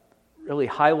really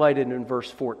highlighted in verse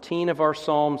 14 of our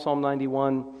psalm, Psalm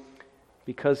 91,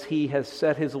 because he has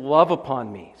set his love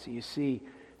upon me. So you see,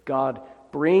 God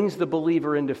brings the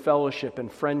believer into fellowship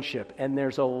and friendship, and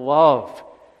there's a love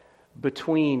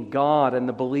between God and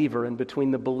the believer, and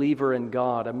between the believer and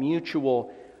God, a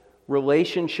mutual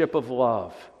relationship of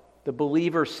love. The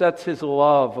believer sets his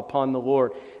love upon the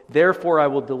Lord. Therefore I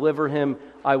will deliver him,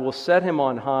 I will set him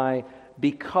on high,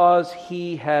 because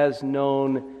he has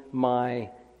known my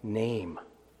name.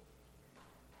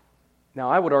 Now,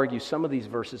 I would argue some of these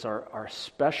verses are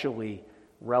especially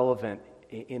relevant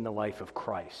in the life of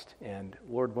Christ. And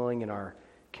Lord willing, in our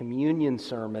communion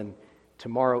sermon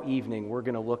tomorrow evening, we're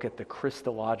going to look at the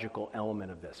Christological element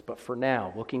of this. But for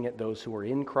now, looking at those who are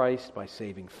in Christ by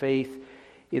saving faith,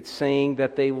 it's saying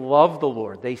that they love the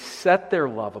Lord. They set their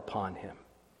love upon him.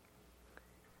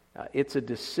 It's a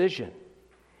decision.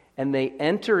 And they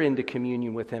enter into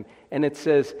communion with him. And it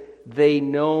says, they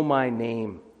know my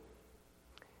name.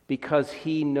 Because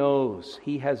he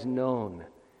has known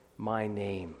my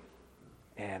name.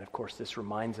 And of course, this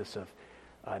reminds us of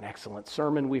an excellent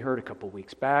sermon we heard a couple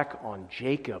weeks back on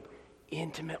Jacob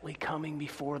intimately coming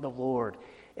before the Lord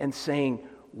and saying,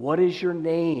 what is your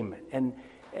name?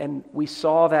 And we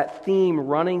saw that theme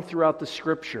running throughout the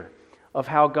Scripture of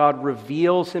how God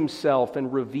reveals himself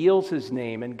and reveals his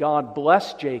name. And God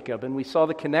blessed Jacob. And we saw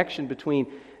the connection between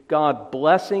God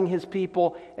blessing his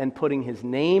people and putting his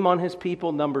name on his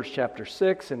people, Numbers chapter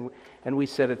 6. And we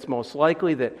said it's most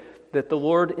likely that the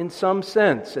Lord, in some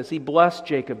sense, as he blessed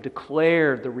Jacob,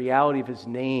 declared the reality of his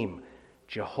name,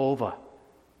 Jehovah.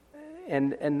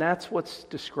 And that's what's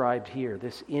described here,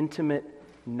 this intimate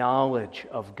knowledge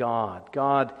of God.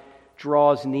 God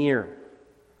draws near.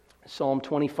 Psalm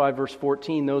 25, verse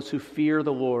 14, those who fear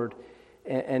the Lord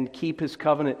and keep his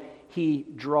covenant, he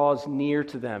draws near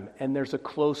to them. And there's a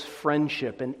close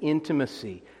friendship and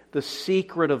intimacy. The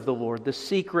secret of the Lord, the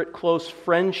secret close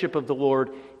friendship of the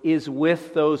Lord is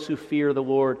with those who fear the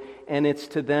Lord, and it's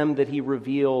to them that he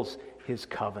reveals his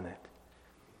covenant.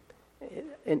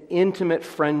 An intimate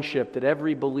friendship that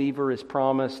every believer is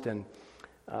promised. And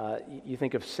you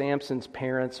think of Samson's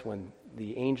parents when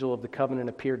the angel of the covenant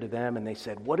appeared to them and they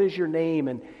said, what is your name?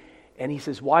 And he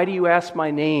says, why do you ask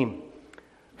my name?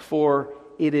 For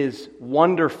it is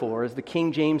wonderful, or as the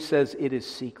King James says, it is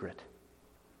secret.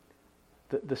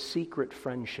 The secret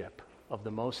friendship of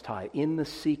the Most High. In the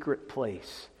secret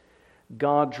place,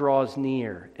 God draws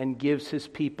near and gives his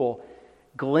people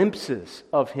glimpses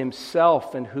of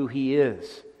himself and who he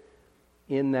is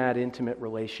in that intimate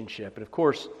relationship. And of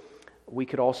course, we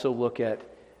could also look at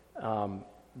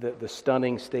the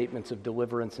stunning statements of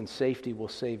deliverance and safety. We'll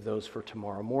save those for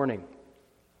tomorrow morning.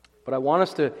 But I want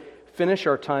us to finish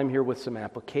our time here with some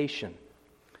application.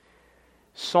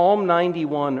 Psalm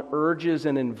 91 urges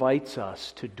and invites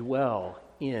us to dwell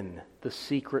in the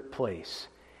secret place.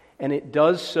 And it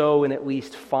does so in at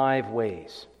least 5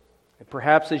 ways. And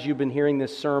perhaps as you've been hearing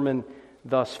this sermon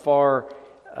thus far,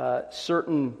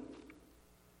 certain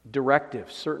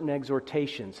directives, certain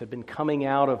exhortations have been coming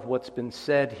out of what's been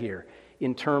said here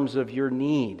in terms of your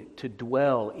need to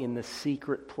dwell in the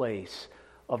secret place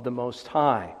of the Most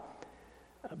High.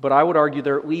 But I would argue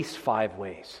there are at least 5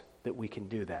 ways that we can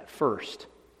do that. First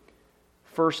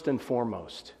and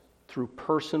foremost, through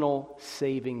personal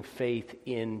saving faith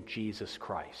in Jesus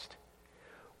Christ.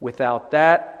 Without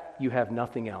that, you have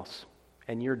nothing else.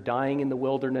 and you're dying in the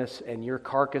wilderness, and your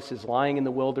carcass is lying in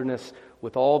the wilderness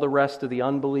with all the rest of the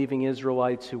unbelieving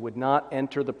Israelites who would not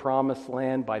enter the promised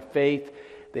land by faith.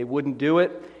 They wouldn't do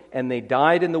it, and they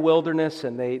died in the wilderness,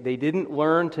 and they didn't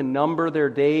learn to number their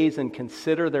days and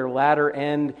consider their latter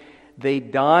end. They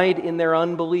died in their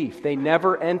unbelief. They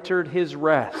never entered His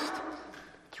rest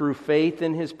through faith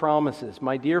in His promises.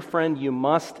 My dear friend, you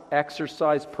must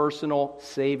exercise personal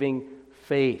saving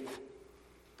faith.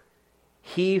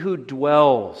 He who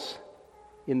dwells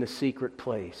in the secret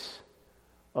place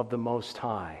of the Most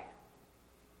High.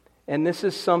 And this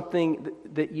is something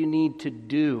that you need to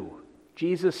do.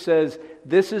 Jesus says,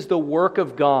 this is the work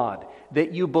of God,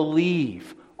 that you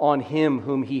believe on Him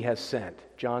whom He has sent.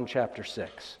 John chapter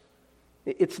 6.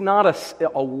 It's not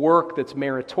a work that's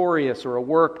meritorious or a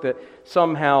work that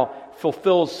somehow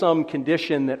fulfills some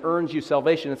condition that earns you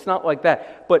salvation. It's not like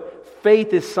that. But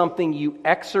faith is something you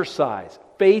exercise.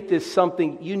 Faith is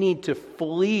something you need to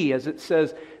flee, as it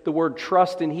says the word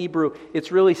trust in Hebrew.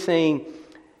 It's really saying,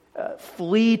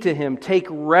 flee to Him, take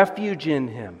refuge in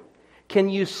Him. Can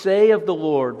you say of the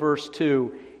Lord, verse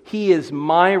 2, He is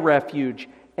my refuge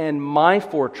and my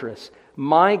fortress,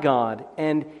 my God,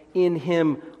 and in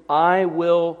Him I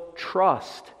will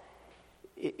trust.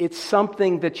 It's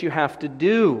something that you have to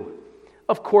do.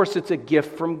 Of course, it's a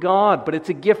gift from God, but it's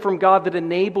a gift from God that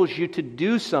enables you to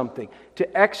do something,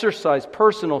 to exercise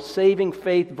personal saving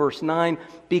faith, verse 9,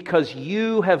 because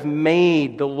you have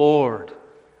made the Lord,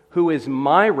 who is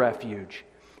my refuge,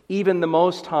 even the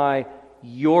Most High,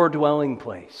 your dwelling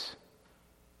place.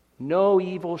 No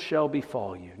evil shall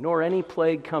befall you, nor any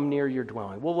plague come near your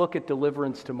dwelling. We'll look at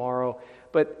deliverance tomorrow,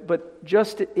 but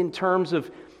just in terms of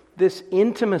this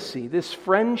intimacy, this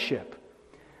friendship,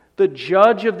 the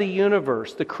judge of the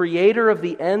universe, the creator of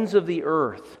the ends of the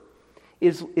earth,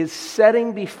 is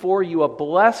setting before you a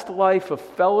blessed life of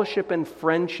fellowship and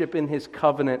friendship in His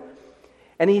covenant.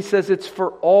 And He says it's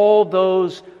for all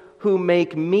those who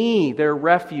make me their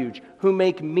refuge, who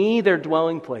make me their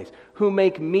dwelling place, who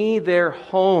make me their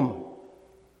home.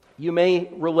 You may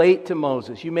relate to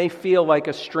Moses. You may feel like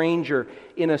a stranger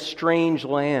in a strange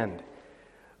land.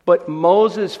 But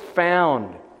Moses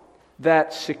found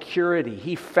that security.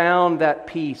 He found that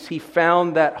peace. He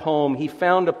found that home. He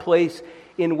found a place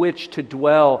in which to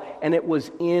dwell, and it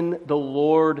was in the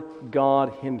Lord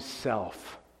God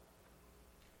Himself.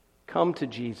 Come to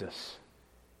Jesus.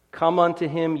 Come unto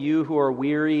Him, you who are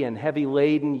weary and heavy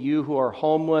laden, you who are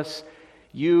homeless,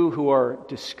 you who are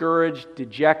discouraged,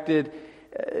 dejected.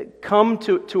 Come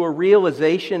to a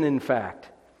realization, in fact,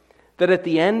 that at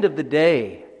the end of the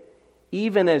day,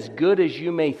 even as good as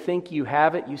you may think you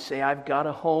have it, you say, I've got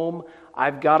a home,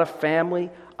 I've got a family,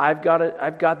 I've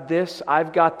got this,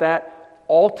 I've got that.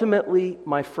 Ultimately,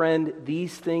 my friend,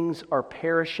 these things are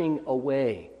perishing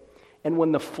away. And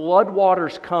when the flood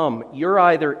waters come, you're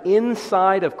either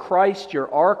inside of Christ,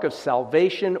 your ark of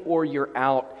salvation, or you're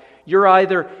out. You're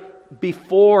either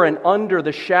before and under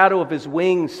the shadow of His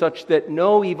wings, such that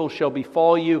no evil shall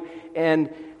befall you, and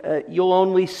you'll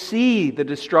only see the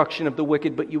destruction of the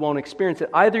wicked, but you won't experience it.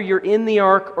 Either you're in the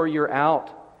ark or you're out.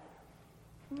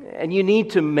 And you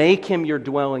need to make Him your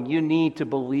dwelling. You need to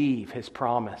believe His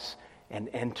promise and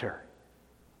enter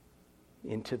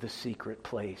into the secret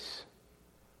place.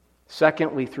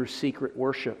 Secondly, through secret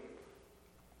worship.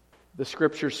 The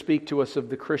Scriptures speak to us of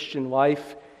the Christian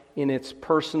life in its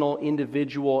personal,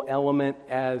 individual element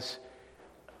as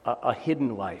a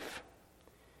hidden life.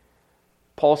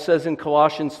 Paul says in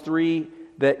Colossians 3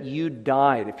 that you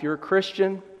died. If you're a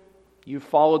Christian, you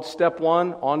followed step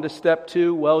 1, on to step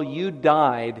 2. Well, you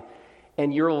died,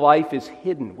 and your life is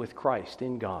hidden with Christ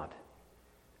in God.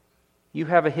 You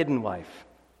have a hidden life.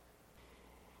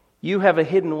 You have a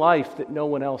hidden life that no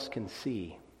one else can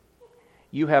see.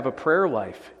 You have a prayer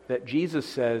life that Jesus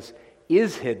says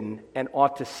is hidden and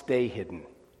ought to stay hidden.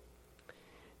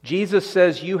 Jesus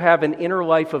says you have an inner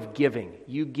life of giving.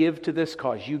 You give to this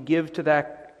cause. You give to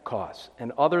that cause.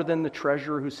 And other than the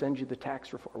treasurer who sends you the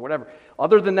tax reform or whatever,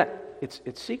 other than that, it's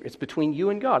secret. It's between you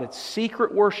and God. It's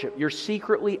secret worship. You're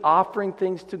secretly offering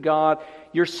things to God.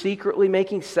 You're secretly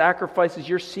making sacrifices.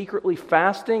 You're secretly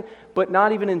fasting, but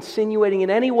not even insinuating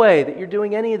in any way that you're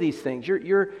doing any of these things.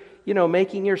 You're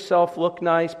making yourself look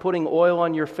nice, putting oil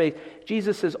on your face.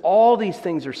 Jesus says all these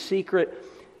things are secret.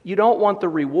 You don't want the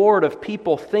reward of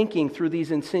people thinking through these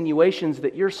insinuations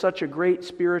that you're such a great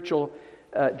spiritual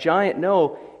giant.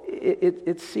 No,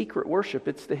 it's secret worship.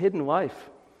 It's the hidden life.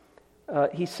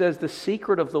 He says the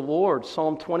secret of the Lord,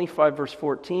 Psalm 25 verse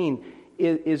 14,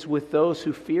 is with those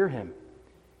who fear Him.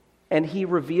 And He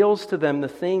reveals to them the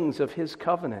things of His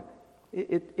covenant.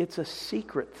 It's a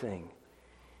secret thing.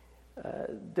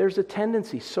 there's a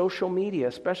tendency, social media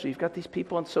especially, you've got these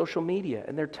people on social media,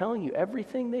 and they're telling you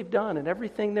everything they've done and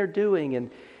everything they're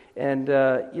doing, and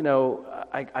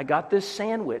I got this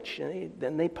sandwich, and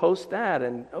then they post that,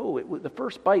 and the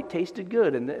first bite tasted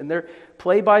good, and they're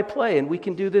play by play, and we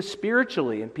can do this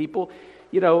spiritually, and people,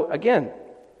 again,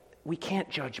 we can't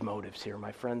judge motives here,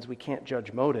 my friends, we can't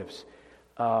judge motives,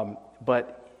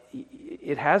 but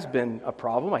it has been a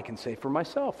problem, I can say for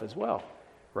myself as well,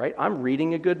 right? I'm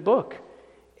reading a good book,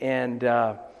 and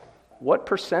what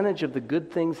percentage of the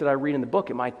good things that I read in the book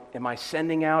am I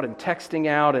sending out and texting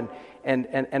out, and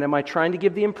am I trying to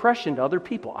give the impression to other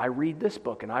people, I read this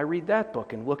book and I read that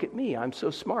book, and look at me, I'm so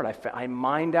smart, I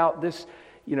mined out this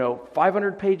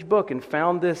 500-page book and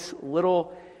found this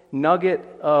little nugget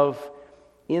of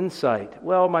insight.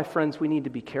 Well, my friends, we need to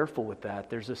be careful with that.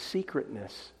 There's a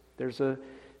secretness. There's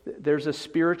a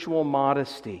spiritual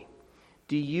modesty.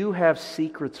 Do you have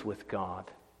secrets with God?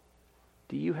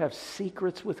 Do you have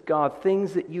secrets with God?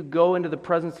 Things that you go into the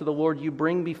presence of the Lord, you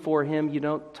bring before Him, you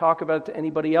don't talk about it to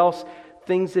anybody else,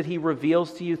 things that He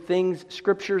reveals to you,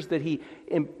 scriptures that He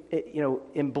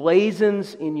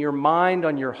emblazons in your mind,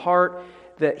 on your heart,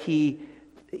 that He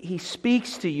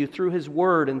speaks to you through His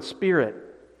Word and Spirit.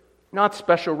 Not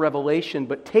special revelation,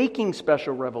 but taking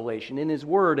special revelation in His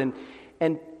Word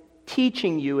and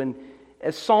teaching you. And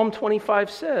as Psalm 25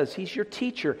 says, He's your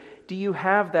teacher. Do you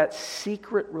have that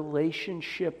secret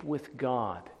relationship with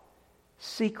God?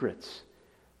 Secrets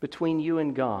between you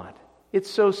and God. It's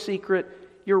so secret,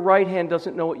 your right hand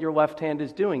doesn't know what your left hand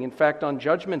is doing. In fact, on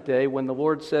Judgment Day, when the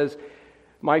Lord says,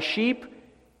 "My sheep,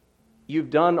 you've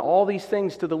done all these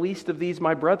things to the least of these,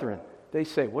 my brethren," they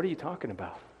say, "What are you talking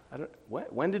about?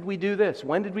 When did we do this?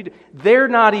 When did we do?" They're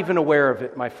not even aware of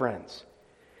it, my friends.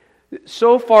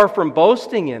 So far from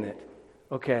boasting in it,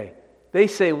 okay, they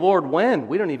say, "Lord, when?"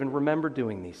 We don't even remember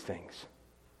doing these things.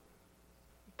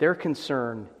 Their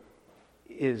concern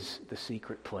is the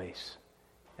secret place,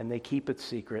 and they keep it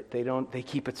secret. They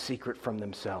keep it secret from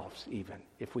themselves, even,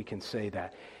 if we can say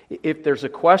that. If there's a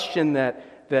question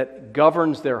that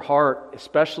governs their heart,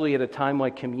 especially at a time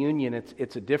like communion,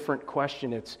 it's a different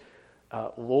question. It's,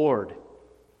 "Lord,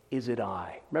 is it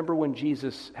I?" Remember when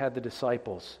Jesus had the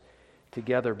disciples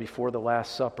together before the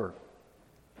Last Supper,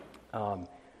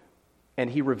 and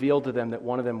He revealed to them that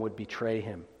one of them would betray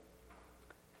Him.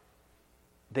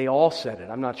 They all said it.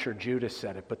 I'm not sure Judas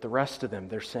said it, but the rest of them,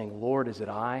 they're saying, "Lord, is it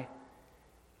I?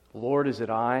 Lord, is it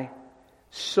I?"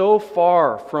 So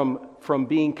far from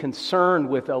being concerned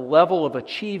with a level of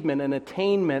achievement and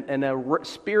attainment and a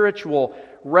spiritual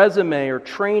resume or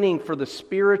training for the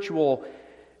spiritual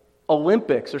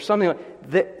Olympics or something like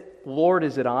that. "Lord,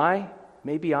 is it I?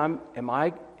 Maybe am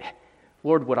I?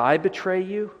 Lord, would I betray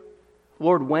you?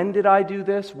 Lord, when did I do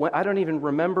this? I don't even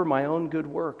remember my own good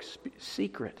works."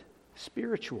 Secret,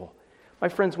 spiritual. My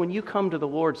friends, when you come to the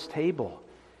Lord's table,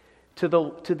 to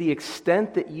the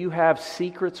extent that you have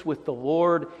secrets with the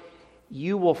Lord,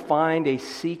 you will find a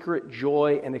secret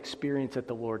joy and experience at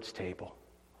the Lord's table.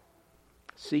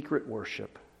 Secret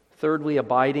worship. Thirdly,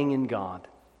 abiding in God.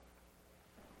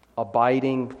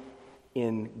 Abiding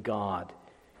in God.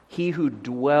 He who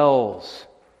dwells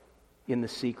in the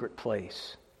secret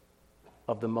place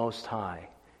of the Most High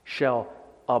shall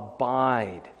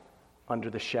abide under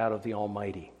the shadow of the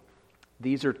Almighty.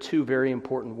 These are two very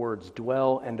important words,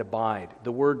 dwell and abide.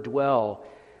 The word dwell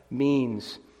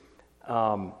means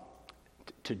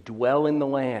to dwell in the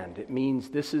land. It means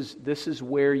this is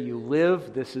where you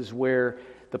live, this is where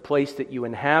the place that you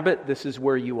inhabit, this is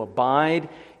where you abide.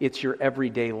 It's your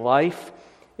everyday life.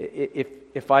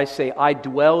 If I say I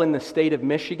dwell in the state of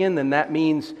Michigan, then that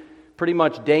means pretty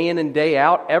much day in and day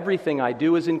out, everything I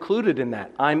do is included in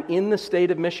that. I'm in the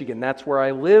state of Michigan. That's where I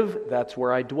live, that's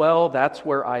where I dwell, that's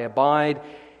where I abide.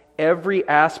 Every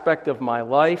aspect of my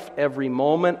life, every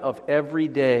moment of every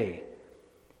day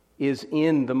is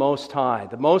in the Most High.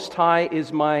 The Most High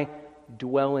is my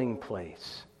dwelling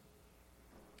place.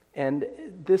 And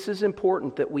this is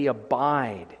important, that we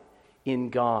abide in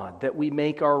God, that we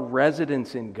make our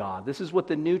residence in God. This is what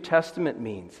the New Testament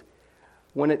means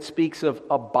when it speaks of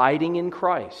abiding in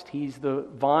Christ. He's the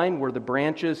vine, we're the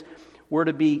branches. We're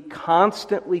to be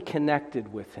constantly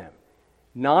connected with Him.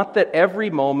 Not that every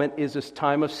moment is a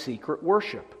time of secret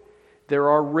worship. There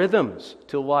are rhythms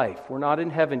to life. We're not in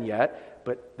heaven yet,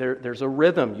 but there's a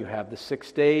rhythm. You have the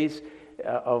 6 days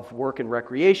of work and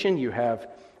recreation. You have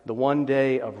the 1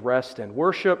 day of rest and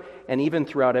worship, and even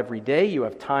throughout every day you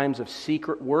have times of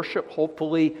secret worship,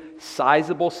 hopefully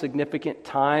sizable, significant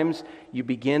times. You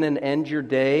begin and end your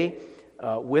day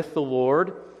with the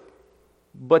Lord.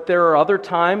 But there are other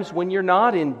times when you're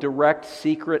not in direct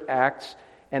secret acts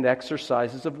and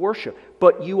exercises of worship.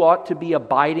 But you ought to be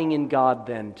abiding in God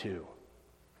then too.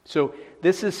 So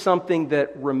this is something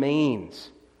that remains.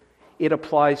 It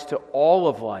applies to all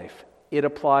of life. It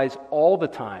applies all the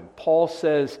time. Paul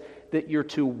says that you're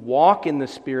to walk in the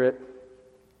Spirit,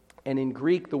 and in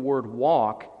Greek the word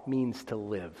walk means to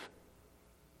live.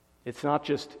 It's not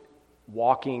just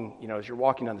walking, as you're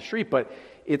walking down the street, but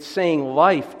it's saying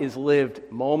life is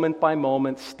lived moment by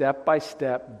moment, step by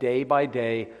step, day by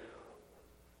day.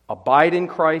 Abide in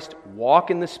Christ,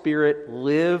 walk in the Spirit,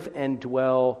 live and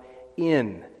dwell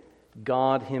in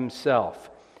God Himself.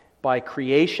 By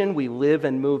creation, we live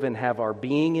and move and have our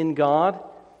being in God.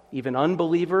 Even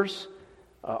unbelievers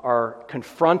are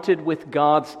confronted with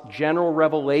God's general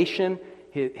revelation,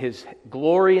 His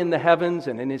glory in the heavens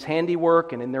and in His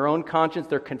handiwork and in their own conscience.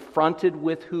 They're confronted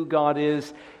with who God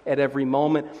is at every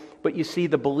moment. But you see,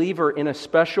 the believer in a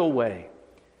special way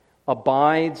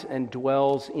abides and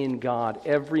dwells in God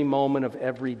every moment of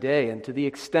every day. And to the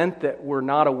extent that we're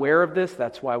not aware of this,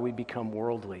 that's why we become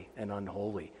worldly and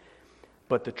unholy.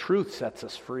 But the truth sets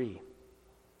us free.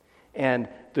 And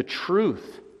the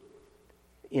truth,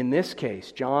 in this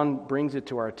case, John brings it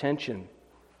to our attention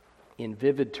in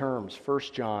vivid terms. 1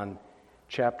 John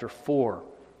chapter 4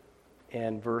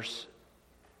 and verse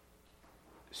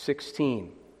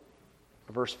 16.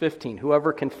 Verse 15,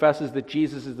 whoever confesses that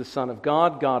Jesus is the Son of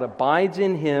God, God abides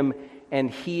in him and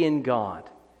he in God.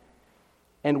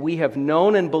 And we have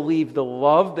known and believed the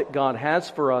love that God has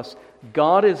for us.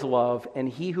 God is love, and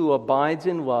he who abides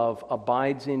in love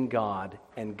abides in God,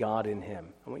 and God in him.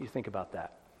 I want you to think about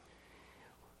that.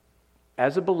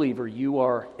 As a believer, you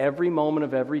are every moment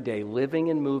of every day living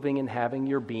and moving and having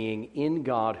your being in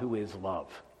God who is love.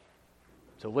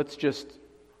 So let's just,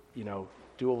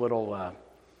 do a little...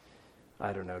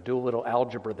 do a little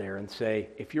algebra there and say,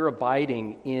 if you're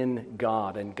abiding in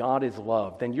God and God is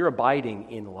love, then you're abiding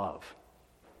in love.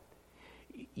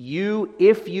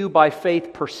 If you by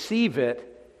faith perceive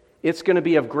it, it's going to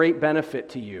be of great benefit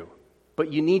to you.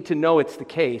 But you need to know it's the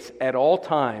case at all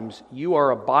times. You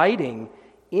are abiding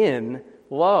in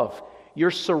love. You're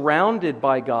surrounded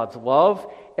by God's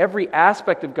love. Every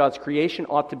aspect of God's creation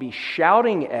ought to be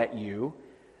shouting at you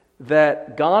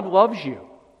that God loves you.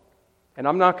 And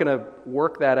I'm not going to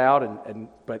work that out,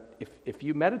 but if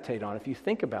you meditate on it, if you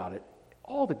think about it,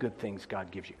 all the good things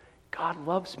God gives you. God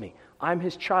loves me. I'm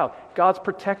His child. God's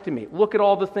protecting me. Look at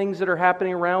all the things that are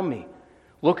happening around me.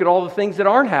 Look at all the things that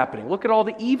aren't happening. Look at all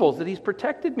the evils that He's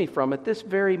protected me from at this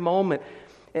very moment.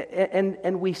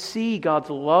 And we see God's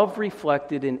love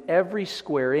reflected in every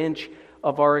square inch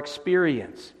of our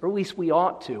experience. Or at least we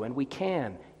ought to, and we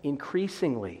can,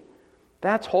 increasingly.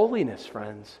 That's holiness,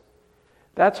 friends.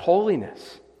 That's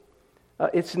holiness.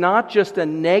 It's not just a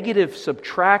negative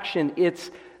subtraction, it's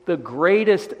the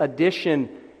greatest addition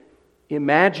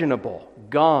imaginable.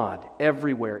 God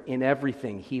everywhere, in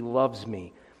everything. He loves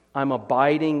me. I'm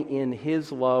abiding in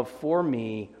His love for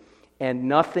me, and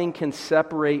nothing can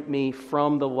separate me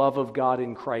from the love of God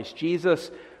in Christ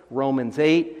Jesus. Romans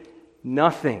 8,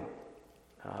 nothing.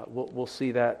 We'll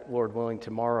see that, Lord willing,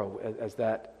 tomorrow as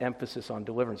that emphasis on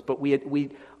deliverance. But we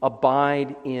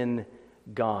abide in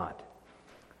God.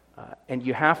 And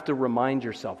you have to remind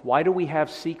yourself, why do we have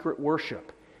secret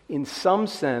worship? In some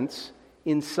sense,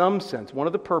 one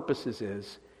of the purposes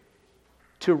is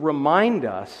to remind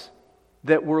us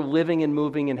that we're living and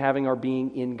moving and having our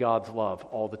being in God's love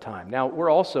all the time. Now, we're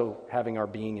also having our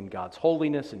being in God's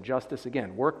holiness and justice.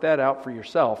 Again, work that out for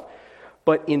yourself.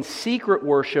 But in secret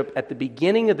worship, at the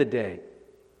beginning of the day,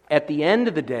 at the end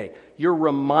of the day, you're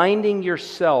reminding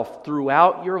yourself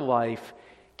throughout your life,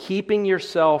 keeping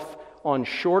yourself on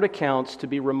short accounts to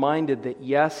be reminded that,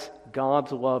 yes,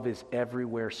 God's love is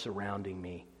everywhere surrounding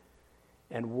me.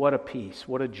 And what a peace,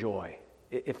 what a joy.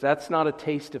 If that's not a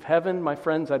taste of heaven, my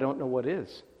friends, I don't know what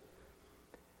is.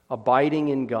 Abiding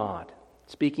in God.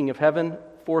 Speaking of heaven,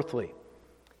 fourthly,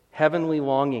 heavenly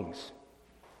longings.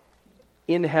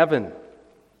 In heaven,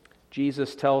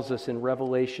 Jesus tells us in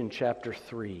Revelation chapter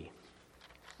 3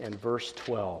 and verse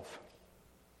 12,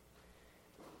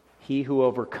 he who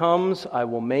overcomes, I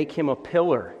will make him a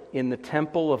pillar in the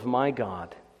temple of my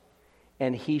God,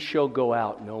 and he shall go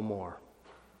out no more.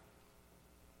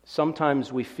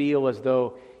 Sometimes we feel as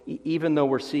though, even though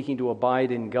we're seeking to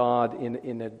abide in God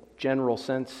in a general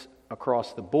sense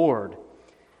across the board,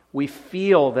 we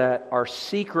feel that our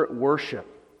secret worship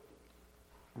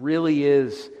really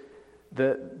is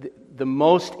the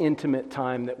most intimate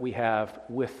time that we have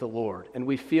with the Lord. And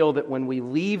we feel that when we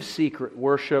leave secret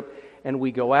worship and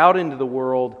we go out into the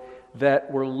world,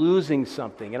 that we're losing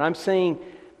something. And I'm saying,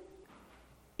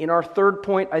 in our third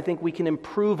point, I think we can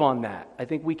improve on that. I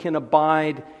think we can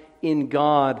abide in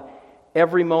God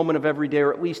every moment of every day,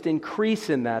 or at least increase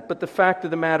in that. But the fact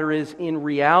of the matter is, in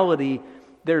reality,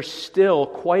 there's still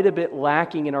quite a bit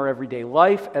lacking in our everyday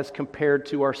life as compared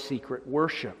to our secret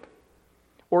worship.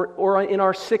 Or in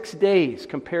our 6 days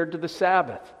compared to the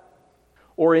Sabbath.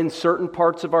 Or in certain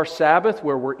parts of our Sabbath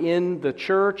where we're in the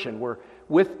church and we're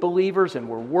with believers and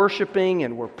we're worshiping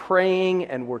and we're praying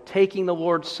and we're taking the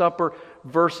Lord's Supper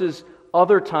versus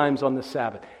other times on the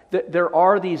Sabbath. There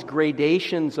are these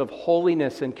gradations of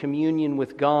holiness and communion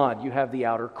with God. You have the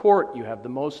outer court, you have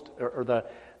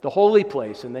the holy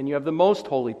place, and then you have the most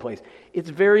holy place. It's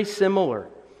very similar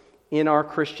in our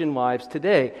Christian lives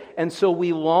today. And so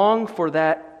we long for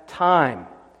that time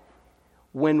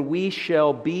when we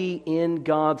shall be in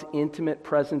God's intimate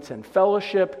presence and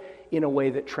fellowship in a way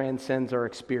that transcends our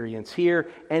experience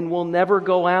here, and will never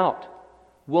go out.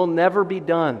 We'll never be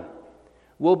done.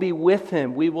 We'll be with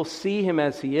Him. We will see Him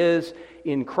as He is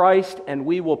in Christ, and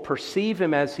we will perceive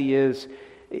Him as He is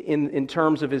in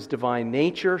terms of His divine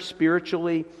nature,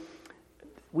 spiritually.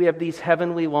 We have these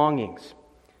heavenly longings.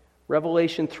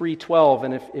 Revelation 3:12,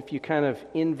 and if you kind of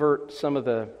invert some of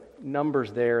the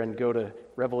numbers there and go to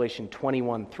Revelation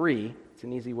 21:3, it's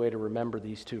an easy way to remember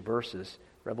these two verses.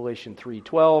 Revelation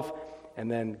 3:12, and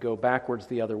then go backwards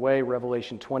the other way.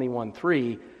 Revelation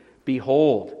 21:3,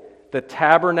 behold, the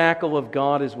tabernacle of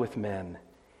God is with men,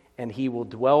 and He will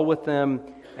dwell with them,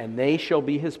 and they shall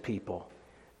be His people.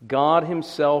 God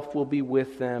Himself will be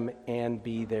with them and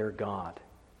be their God.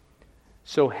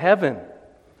 So heaven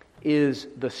is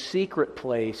the secret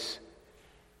place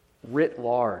writ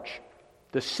large.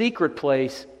 The secret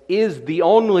place is the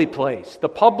only place, the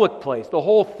public place. The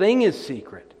whole thing is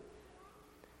secret.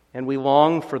 And we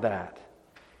long for that.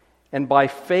 And by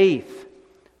faith,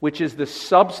 which is the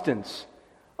substance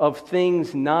of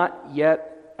things not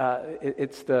yet,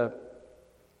 it's the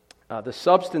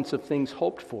substance of things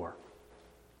hoped for,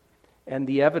 and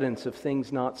the evidence of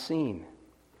things not seen.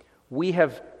 We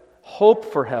have hope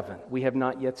for heaven. We have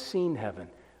not yet seen heaven.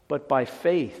 But by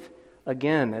faith,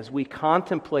 again, as we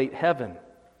contemplate heaven,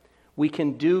 we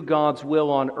can do God's will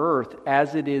on earth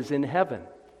as it is in heaven.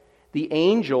 The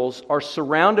angels are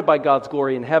surrounded by God's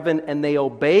glory in heaven, and they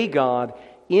obey God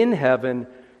in heaven,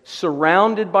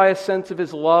 surrounded by a sense of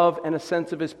His love and a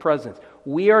sense of His presence.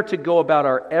 We are to go about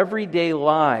our everyday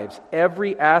lives,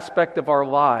 every aspect of our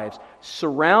lives,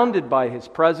 surrounded by His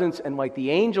presence, and like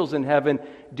the angels in heaven,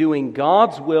 doing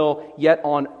God's will, yet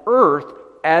on earth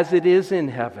as it is in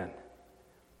heaven.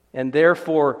 And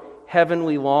therefore,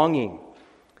 heavenly longing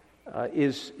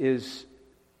is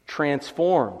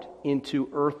transformed into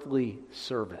earthly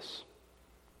service.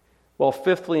 Well,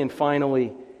 fifthly and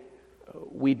finally,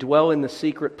 we dwell in the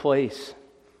secret place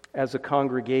as a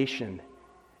congregation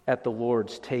at the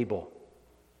Lord's table.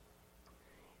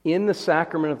 In the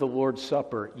sacrament of the Lord's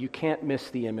Supper, you can't miss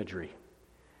the imagery.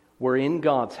 We're in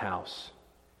God's house.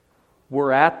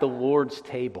 We're at the Lord's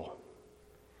table.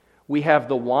 We have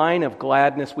the wine of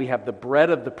gladness. We have the bread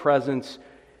of the presence.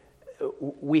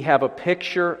 We have a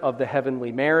picture of the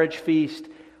heavenly marriage feast.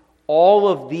 All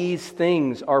of these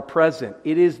things are present.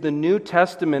 It is the New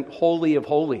Testament Holy of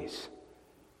Holies,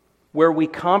 where we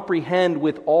comprehend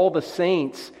with all the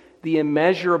saints the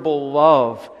immeasurable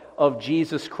love of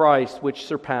Jesus Christ, which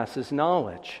surpasses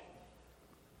knowledge.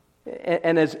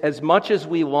 And as much as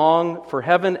we long for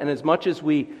heaven, and as much as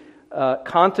we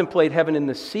contemplate heaven in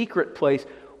the secret place,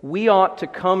 we ought to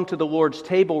come to the Lord's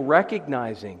table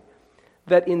recognizing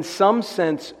that in some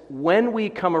sense, when we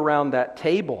come around that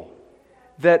table,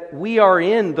 that we are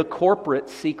in the corporate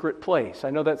secret place.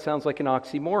 I know that sounds like an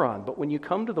oxymoron, but when you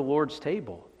come to the Lord's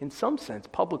table, in some sense,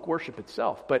 public worship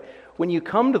itself, but when you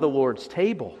come to the Lord's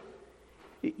table,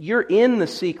 you're in the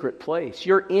secret place.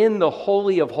 You're in the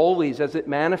Holy of Holies as it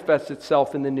manifests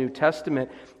itself in the New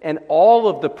Testament. And all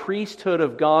of the priesthood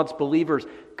of God's believers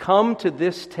come to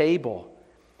this table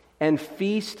and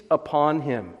feast upon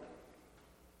Him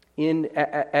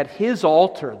at His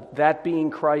altar, that being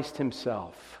Christ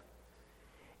Himself.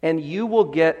 And you will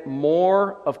get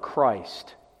more of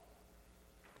Christ.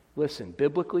 Listen,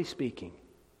 biblically speaking,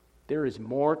 there is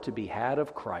more to be had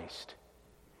of Christ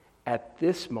at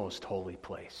this most holy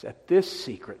place, at this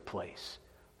secret place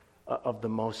of the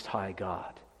Most High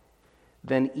God,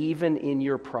 than even in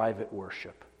your private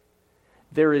worship.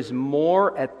 There is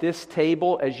more at this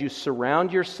table as you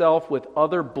surround yourself with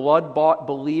other blood-bought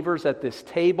believers at this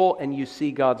table, and you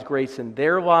see God's grace in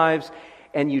their lives,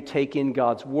 and you take in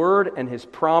God's Word and His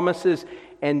promises,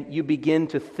 and you begin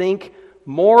to think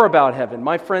more about heaven.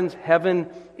 My friends, heaven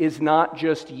is not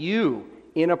just you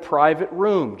in a private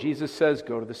room. Jesus says,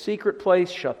 go to the secret place,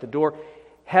 shut the door.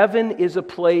 Heaven is a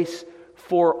place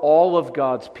for all of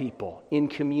God's people in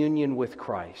communion with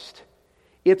Christ.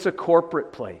 It's a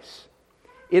corporate place.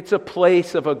 It's a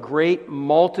place of a great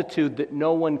multitude that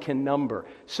no one can number.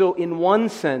 So in one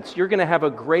sense, you're going to have a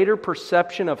greater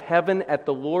perception of heaven at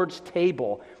the Lord's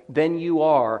table than you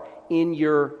are in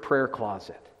your prayer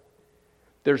closet.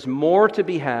 There's more to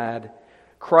be had.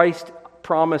 Christ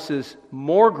promises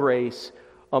more grace,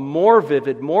 a more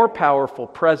vivid, more powerful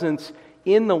presence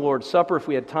in the Lord's Supper, if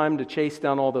we had time to chase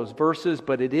down all those verses,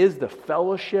 but it is the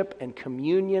fellowship and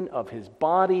communion of His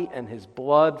body and His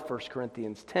blood, 1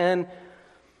 Corinthians 10.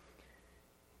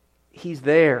 He's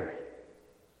there.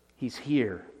 He's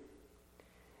here.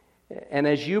 And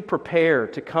as you prepare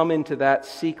to come into that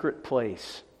secret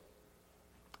place,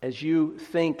 as you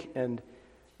think and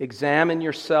examine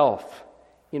yourself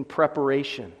in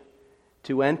preparation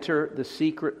to enter the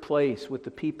secret place with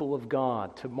the people of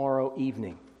God tomorrow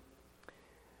evening,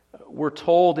 we're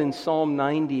told in Psalm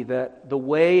 90 that the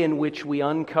way in which we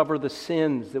uncover the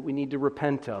sins that we need to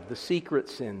repent of, the secret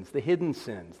sins, the hidden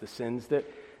sins, the sins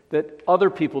that other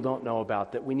people don't know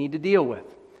about that we need to deal with,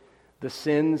 the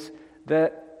sins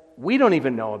that we don't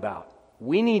even know about,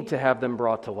 we need to have them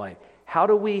brought to light. How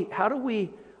do we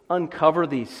uncover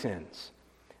these sins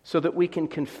so that we can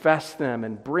confess them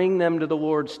and bring them to the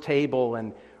Lord's table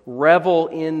and revel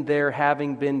in their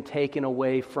having been taken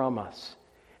away from us?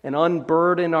 And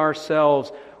unburden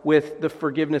ourselves with the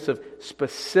forgiveness of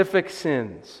specific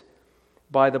sins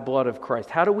by the blood of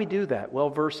Christ. How do we do that? Well,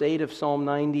 verse 8 of Psalm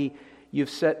 90, you've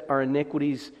set our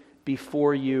iniquities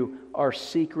before you, our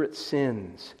secret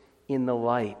sins in the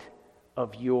light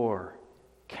of your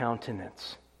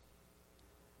countenance.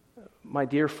 My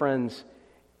dear friends,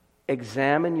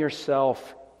 examine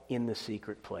yourself in the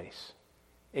secret place.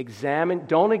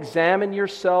 Don't examine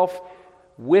yourself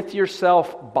with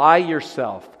yourself, by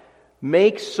yourself.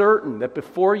 Make certain that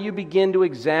before you begin to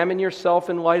examine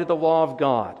yourself in light of the law of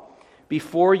God,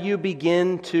 before you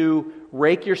begin to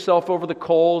rake yourself over the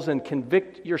coals and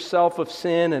convict yourself of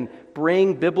sin and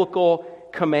bring biblical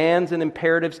commands and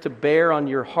imperatives to bear on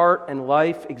your heart and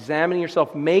life, examining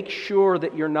yourself, make sure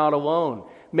that you're not alone.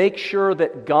 Make sure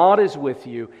that God is with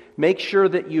you. Make sure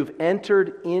that you've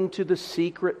entered into the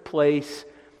secret place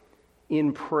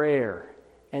in prayer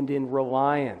and in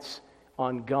reliance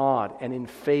on God and in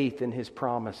faith in His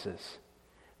promises.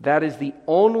 That is the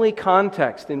only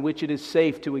context in which it is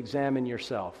safe to examine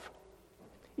yourself.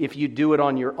 If you do it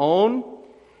on your own,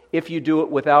 if you do it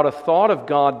without a thought of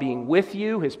God being with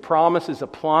you, His promises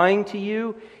applying to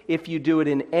you, if you do it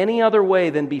in any other way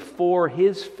than before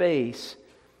His face,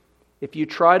 if you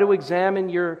try to examine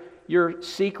your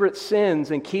secret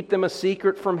sins and keep them a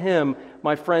secret from Him,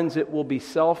 my friends, it will be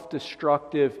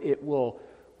self-destructive. It will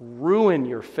ruin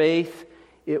your faith.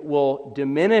 It will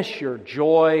diminish your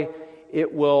joy.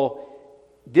 It will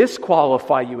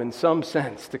disqualify you in some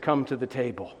sense to come to the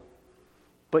table.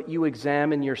 But you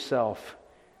examine yourself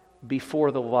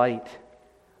before the light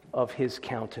of His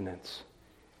countenance,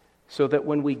 so that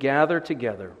when we gather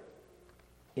together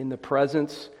in the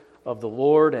presence of the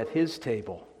Lord at His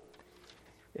table,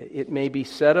 it may be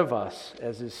said of us,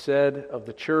 as is said of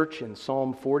the church in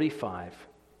Psalm 45,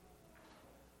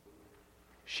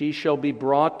 "She shall be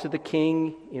brought to the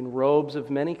King in robes of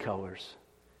many colors.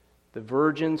 The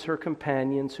virgins, her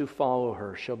companions who follow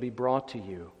her, shall be brought to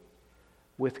you.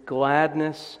 With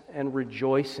gladness and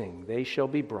rejoicing they shall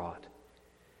be brought.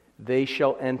 They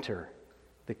shall enter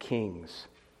the King's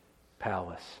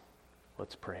palace."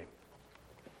 Let's pray.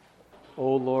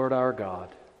 O Lord our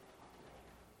God,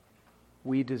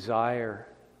 we desire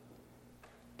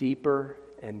deeper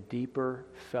and deeper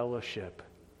fellowship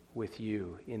with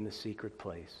you in the secret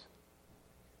place.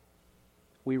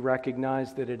 We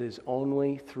recognize that it is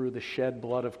only through the shed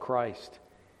blood of Christ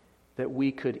that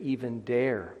we could even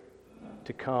dare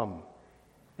to come.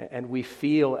 And we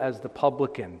feel as the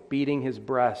publican beating his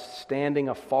breast, standing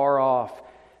afar off,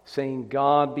 saying,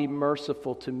 "God, be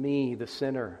merciful to me, the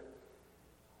sinner."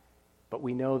 But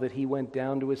we know that he went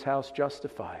down to his house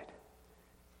justified.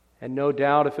 And no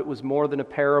doubt if it was more than a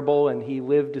parable and he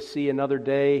lived to see another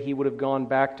day, he would have gone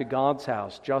back to God's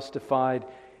house, justified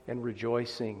and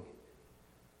rejoicing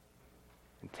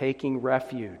and taking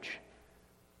refuge.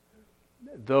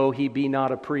 Though he be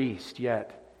not a priest,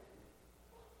 yet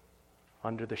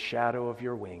under the shadow of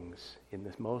your wings, in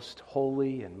the most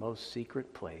holy and most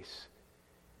secret place,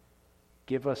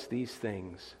 give us these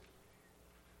things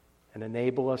and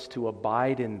enable us to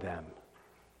abide in them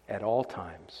at all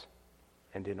times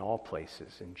and in all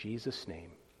places. In Jesus'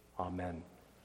 name, amen.